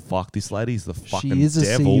 holy fuck, this lady's the fucking devil. She is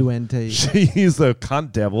a CUNT. She is the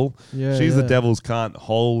cunt devil. Yeah, She's the yeah. devil's cunt.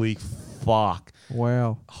 Holy fuck.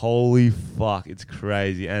 Wow. Holy fuck, it's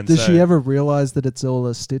crazy. And Does so she ever realize that it's all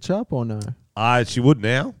a stitch up or no? She would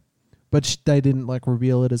now. But they didn't like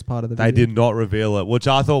reveal it as part of the They video. did not reveal it, which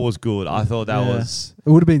I thought was good. I thought that Yeah. was... It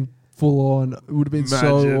would have been full on. It would have been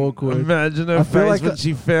so awkward. Imagine her I feel face like when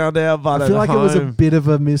she found out. But I feel like it was a bit of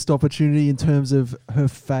a missed opportunity in terms of her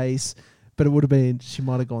face, but it would have been, she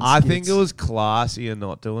might have gone I skits. think it was classy and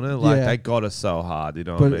not doing it. Like, Yeah. they got her so hard, you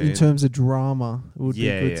know But what I mean? in terms of drama, it would be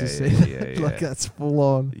good to see. Like, that's full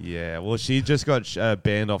on. Yeah, well, she just got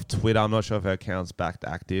banned off Twitter. I'm not sure if her account's back to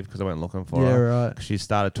active because I went looking for Yeah, her. right. She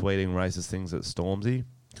started tweeting racist things at Stormzy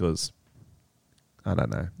because, I don't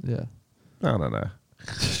know. Yeah. I don't know.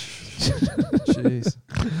 Jeez.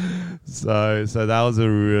 So that was a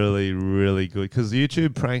really, really good... Because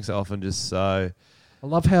YouTube pranks are often just so... I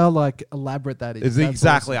love how like elaborate that is. It's That's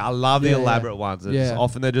exactly. awesome. I love the Yeah, elaborate ones. It's Yeah.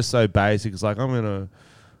 often they're just so basic. It's like I'm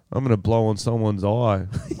gonna blow on someone's eye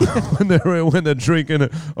when they're drinking a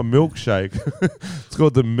milkshake. It's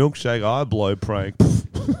called the milkshake eye blow prank.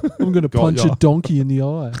 I'm going to Got punch ya. a donkey in the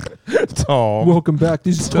eye. Tom. Welcome back.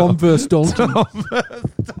 This is Tom vs. Donkey.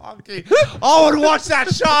 Donkey. I would watch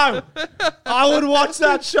that show. I would watch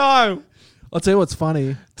that show. I'll tell you what's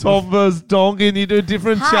funny. Tom vs. Donkey, and you do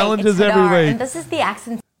different challenges it's every Hadar, week. and this is the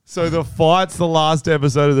accent. So the fight's the last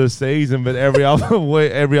episode of the season, but every other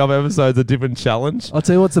week, every other episode's a different challenge. I'll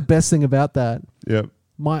tell you what's the best thing about that. Yep.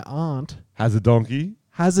 My aunt Has a donkey.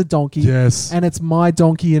 has a donkey. Yes. And it's my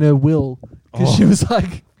donkey in her will. Because Oh. she was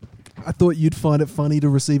like, I thought you'd find it funny to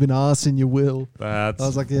receive an ass in your will. That's I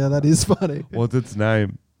was like, yeah, that is funny. what's its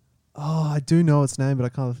name? Oh, I do know its name, but I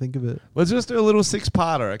can't think of it. Let's just do a little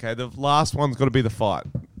 6-parter, okay? The last one's got to be the fight.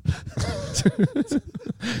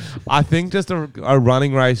 I think just a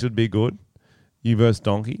running race would be good. You versus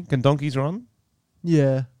donkey. Can donkeys run?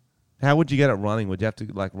 Yeah. How would you get it running? Would you have to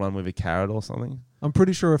like run with a carrot or something? I'm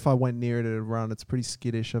pretty sure if I went near it, it'd run. It's pretty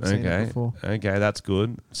skittish. I've seen it before. Okay, that's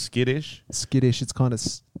good. Skittish. Skittish. It's kind of...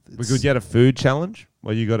 We could get a food challenge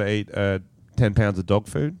where you got to eat 10 pounds of dog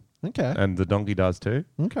food, Okay. and the donkey does too.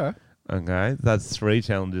 Okay. Okay, that's 3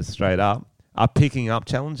 challenges straight up. A picking up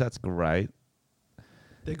challenge, that's great.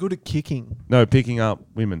 They're good at kicking. No, picking up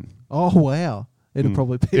women. Oh, wow. It'd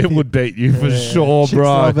probably be... It would beat you for Yeah. sure, Chicks bro.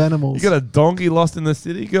 love animals. You got a donkey lost in the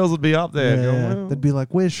city, girls would be up there. Yeah. Going, well, They'd be like,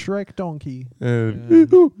 where's Shrek Donkey?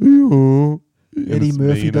 Eddie Eddie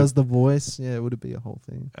Murphy does the voice. Yeah, it would be a whole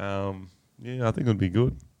thing. Yeah, I think it would be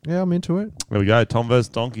good. Yeah, I'm into it. There we go. Tom vs.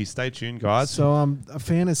 Donkey. Stay tuned, guys. So a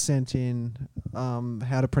fan has sent in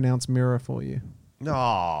how to pronounce mirror for you.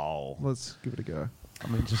 No. Let's give it a go.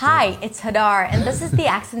 Hi, it's Hadar, and this is the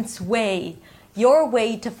accent's way, your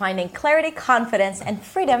way to finding clarity, confidence, and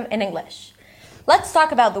freedom in English. Let's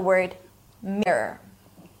talk about the word mirror.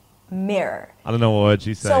 Mirror. I don't know what word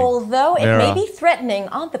she's saying. So although it Mirror. may be threatening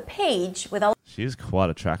on the page with all She's quite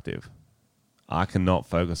attractive. I cannot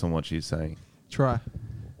focus on what she's saying. Try.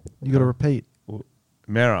 You got to repeat.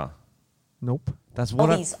 Mirror. Nope. That's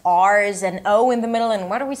what these R's and O in the middle, and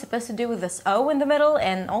what are we supposed to do with this O in the middle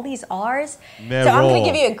and all these R's? Mirror. So I'm going to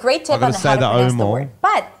give you a great tip I'm on gonna how say to the O pronounce the more. word.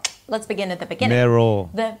 But let's begin at the beginning. Mirror.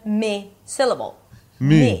 The me syllable.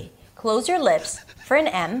 Me. Close your lips for an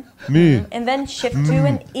M. Me. And then shift to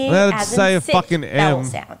an E Let's as say in a sit, fucking vowel M.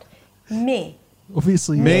 sound. Me.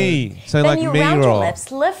 Obviously. Me. So Then like you me round your roll.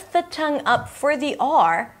 lips, lift the tongue up for the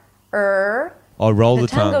R. Or roll The the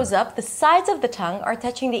tongue tongue. goes up. The sides of the tongue are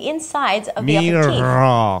touching the insides of the Me upper teeth.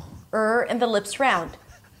 roll. And the lips round.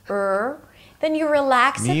 Then you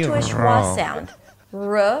relax it to a Mirror. schwa sound.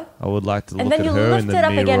 R. I would like to look And then at you her in lift the it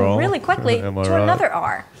up again mirror. really quickly Am I to right? another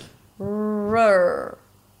R. R. R.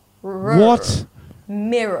 What?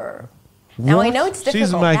 Mirror. Now I What? know it's difficult.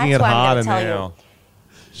 She's making That's it why I'm harder going to tell now. you.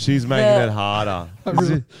 She's making The- it harder.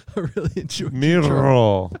 I really enjoy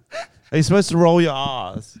Mirror. Are you supposed to roll your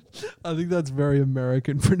R's? I think that's very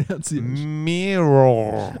American pronunciation.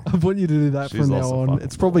 Mirror. I want you to do that She's from now lost the on. fucking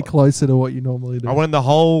It's probably plot. closer to what you normally do. I went the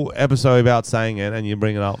whole episode about saying it, and you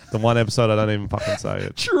bring it up. The one episode I don't even fucking say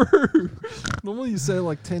it. True. Normally you say it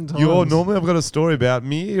like 10 times. Normally I've got a story about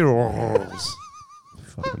mirrors.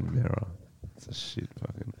 Fucking mirror. It's a shit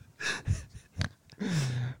fucking.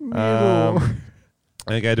 Mirror.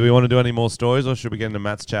 Okay, do we want to do any more stories, or should we get into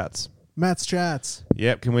Matt's chats? Matt's chats.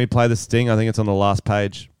 Yep, can we play the sting? I think it's on the last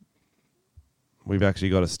page. We've actually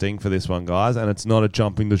got a sting for this one, guys, and it's not a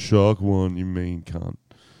jumping the shark one, you mean cunt.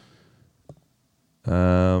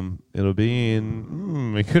 It'll be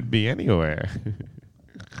in... it could be anywhere.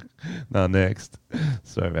 No, next.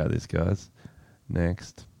 Sorry about this, guys.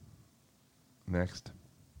 Next.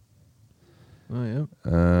 Oh, yeah.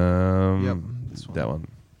 Um, Yep, this that one.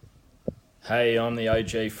 Hey, I'm the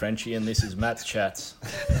OG Frenchie, and this is Matt's Chats.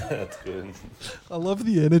 That's good. I love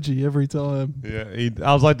the energy every time. Yeah,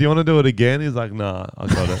 I was like, "Do you want to do it again?" He's like, "Nah, I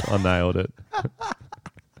got it. I nailed it."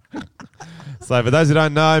 So, for those who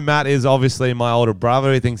don't know, Matt is obviously my older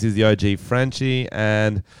brother. He thinks he's the OG Frenchie,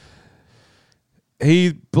 and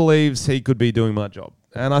he believes he could be doing my job,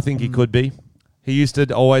 and I think he could be. He used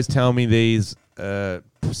to always tell me these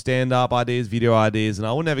stand-up ideas, video ideas, and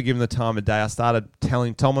I would never give him the time of day. I started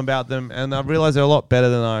telling Tom about them, and I realized they're a lot better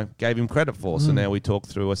than I gave him credit for. So now we talk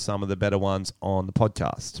through some of the better ones on the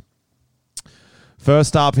podcast.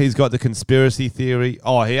 First up, he's got the conspiracy theory.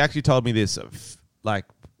 Oh, he actually told me this like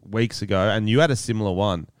weeks ago, and you had a similar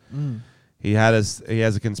one. He has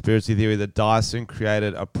a conspiracy theory that Dyson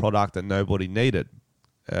created a product that nobody needed,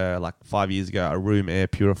 like 5 years ago, a room air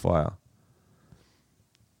purifier.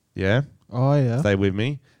 Yeah? Oh, yeah. Stay with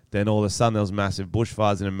me. Then all of a sudden there was massive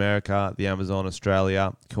bushfires in America, the Amazon,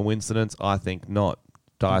 Australia. Coincidence? I think not.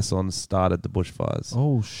 Dyson started the bushfires.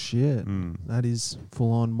 Oh, shit. That is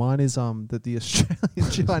full on. Mine is that the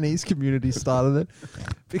Australian Chinese community started it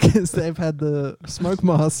because they've had the smoke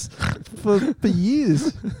masks for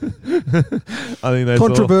years. I think they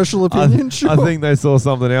Controversial opinion, sure. I think they saw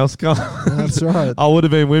something else come. That's right. I would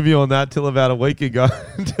have been with you on that till about a week ago,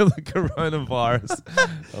 until the coronavirus.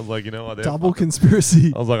 I was like, you know what? Double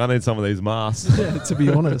conspiracy. I was like, I need some of these masks. Yeah, to be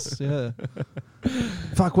honest, yeah.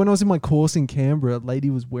 Fuck, when I was in my course in Canberra, a lady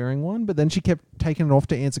was wearing one, but then she kept taking it off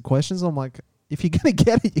to answer questions. I'm like, if you're going to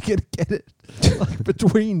get it, you're going to get it like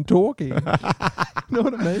between talking. You know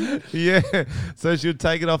what I mean? Yeah. So she would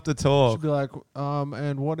take it off to talk. She'd be like,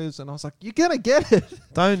 and what is... And I was like, you're going to get it.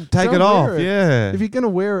 Don't take Don't it off. wear it. Yeah. If you're going to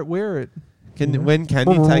wear it, wear it. When can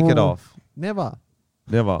you take it off? Never.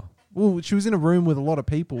 Never. Well, she was in a room with a lot of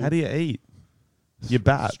people. How do you eat? Your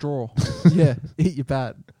bat. Straw. Yeah, eat your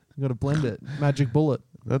bat. You got to blend it. Magic bullet.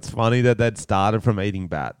 That's funny that they'd started from eating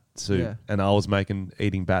bat soup, Yeah. and I was making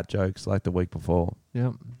eating bat jokes like the week before.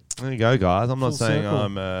 Yeah. There you go, guys. I'm not Full saying circle.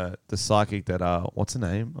 I'm the psychic that what's her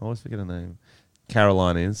name? I always forget her name.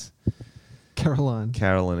 Caroline is.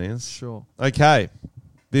 Carolyn is. Sure. Okay.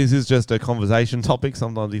 This is just a conversation topic.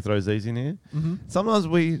 Sometimes he throws these in here. Mm-hmm. Sometimes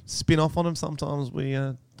we spin off on them. Sometimes we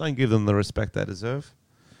don't give them the respect they deserve.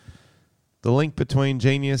 The link between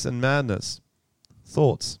genius and madness.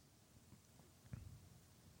 Thoughts?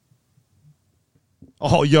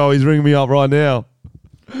 Oh, yo, he's ringing me up right now.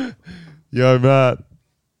 Yo, Matt.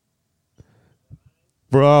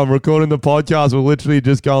 Bro, I'm recording the podcast. We're literally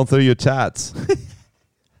just going through your chats.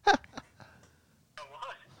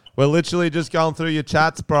 We're literally just going through your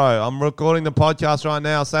chats, bro. I'm recording the podcast right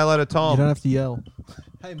now. Say hello to You Tom. don't have to yell.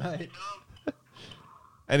 Hey, mate.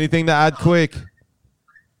 Anything to add quick?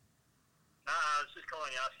 I was just calling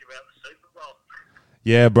to ask you about the Super Bowl.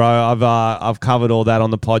 Yeah, bro. I've covered all that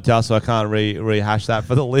on the podcast, so I can't rehash that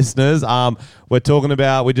for the listeners.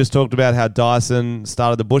 We just talked about how Dyson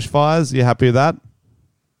started the bushfires. You happy with that?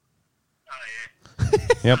 Oh, yeah.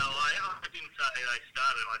 Yep. No, I didn't say they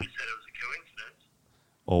started. I just said it was a coincidence.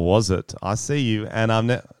 Or was it? I see you.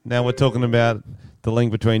 And now we're talking about the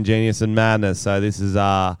link between genius and madness. So this is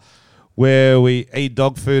where we eat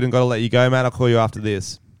dog food and got to let you go, Matt. I'll call you after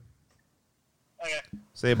this. Okay.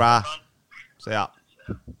 See you, brah. See ya.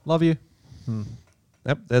 Love you.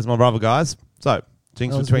 Yep, there's my brother, guys. So,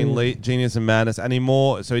 jinx That was between weird. genius and madness. Any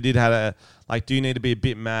more? So he did have do you need to be a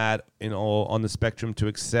bit mad or on the spectrum to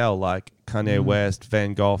excel, like Kanye West,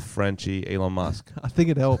 Van Gogh, Frenchie, Elon Musk? I think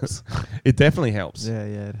it helps. It definitely helps. Yeah,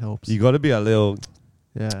 it helps. You got to be a little,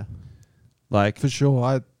 Yeah, like, for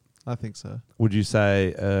sure. I think so. would you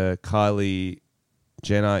say Kylie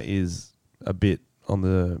Jenner is a bit on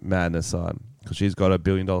the madness side? Because she's got a $1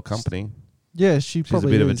 billion company. Yeah, She's a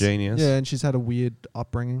probably bit of a is. genius. Yeah, and she's had a weird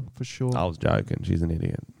upbringing for sure. I was joking. She's an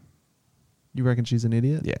idiot. You reckon she's an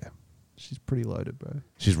idiot? Yeah. She's pretty loaded, bro.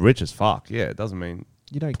 She's rich as fuck. Yeah, it doesn't mean...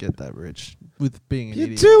 You don't get that rich with being an You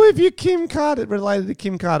idiot. do if you're related to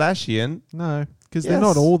Kim Kardashian. No, because Yes. they're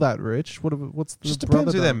not all that rich. What's the Just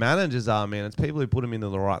brother depends who their done? managers are, man. It's people who put them into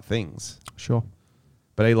the right things. Sure,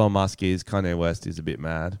 But Elon Musk is, Kanye West is a bit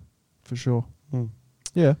mad. for sure. Hmm.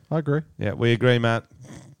 Yeah, I agree. Yeah, we agree, Matt.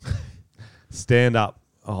 Stand up.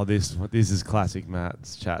 Oh, this is classic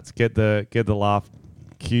Matt's chats. Get the laugh,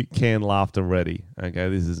 cute canned laughter ready. Okay,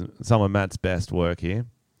 this is some of Matt's best work here.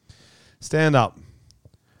 Stand up.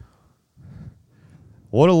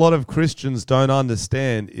 What a lot of Christians don't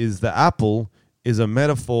understand is the apple is a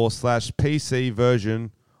metaphor / PC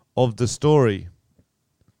version of the story.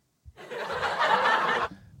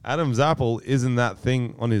 Adam's apple isn't that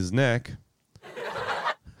thing on his neck.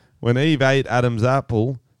 When Eve ate Adam's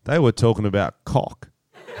apple, they were talking about cock.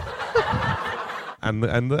 and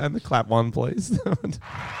the clap one, please.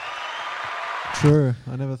 True.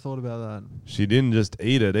 I never thought about that. She didn't just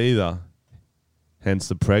eat it either. Hence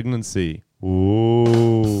the pregnancy.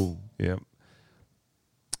 Ooh. Yep.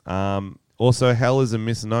 Also, hell is a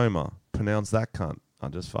misnomer. Pronounce that cunt. I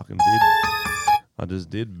just fucking did. I just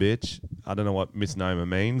did, bitch. I don't know what misnomer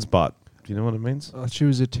means, but do you know what it means? She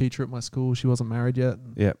was a teacher at my school. She wasn't married yet.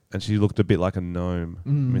 Yep. And she looked a bit like a gnome.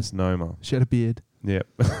 Misnomer. She had a beard. Yep.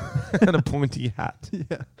 And a pointy hat.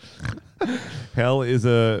 Yeah. Hell is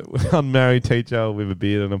a unmarried teacher with a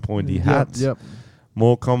beard and a pointy hat. Yep.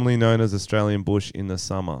 More commonly known as Australian bush in the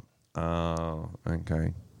summer. Oh,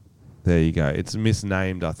 okay. There you go. It's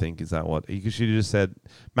misnamed, I think. Is that what? You should have just said,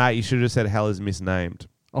 Matt, you should have just said hell is misnamed.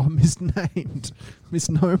 Oh, misnamed.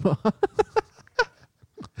 Misnomer.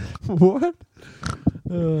 What?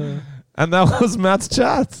 And that was Matt's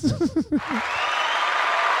chats.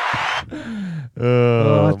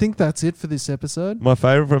 I think that's it for this episode. My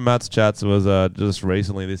favourite from Matt's chats was just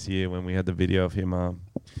recently this year when we had the video of him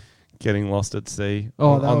getting lost at sea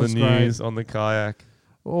on the news, on the kayak.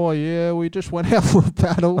 Oh, yeah, we just went out for a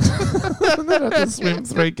paddle. And then had to swim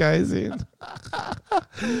 3Ks in.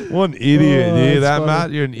 What an idiot. You hear that, funny.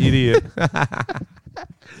 Matt? You're an idiot.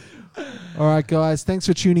 All right, guys. Thanks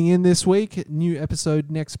for tuning in this week. New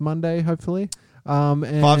episode next Monday, hopefully. And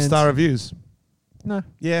 5-star reviews. No.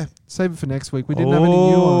 Yeah. Save it for next week. We didn't have any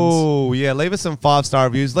new ones. Oh, yeah. Leave us some 5-star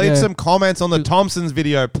reviews. Leave some comments on the Thompsons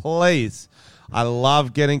video, please. I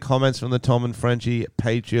love getting comments from the Tom and Frenchie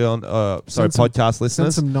Patreon, podcast listeners.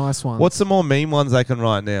 Send some nice ones. What's some more meme ones they can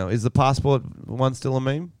write now? Is the passport one still a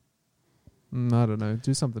meme? I don't know.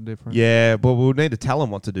 Do something different. Yeah, but we'll need to tell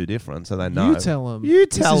them what to do different so they know. You tell them. You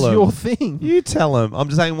tell them. This is your thing. You tell them. I'm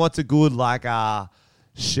just saying what's a good,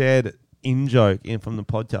 shared in-joke from the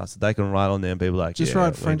podcast that they can write on there and be like, just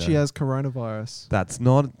write Frenchie has coronavirus. That's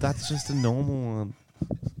just a normal one.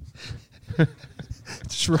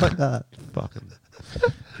 Just write that. Fucking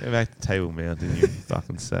go back to Table Mountain, you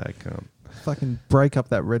fucking sad cunt. Fucking break up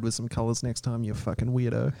that red with some colours next time, you fucking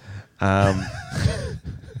weirdo.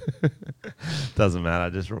 Doesn't matter.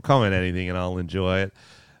 Just comment anything and I'll enjoy it.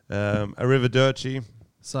 Arrivederci.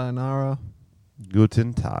 Sayonara.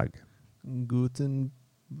 Guten Tag. Guten.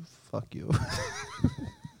 Fuck you.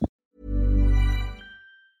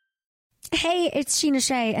 Hey, it's Sheena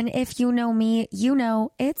Shea, and if you know me, you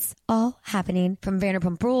know it's all happening. From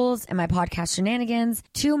Vanderpump Rules and my podcast Shenanigans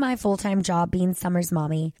to my full-time job being Summer's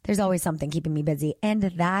mommy, there's always something keeping me busy, and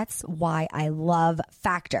that's why I love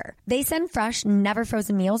Factor. They send fresh, never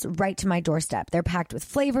frozen meals right to my doorstep. They're packed with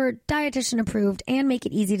flavor, dietitian approved, and make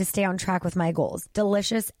it easy to stay on track with my goals.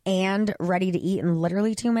 Delicious and ready to eat in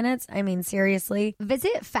literally 2 minutes. I mean, seriously.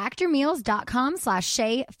 Visit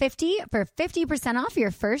factormeals.com/Shay50 for 50% off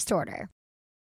your first order.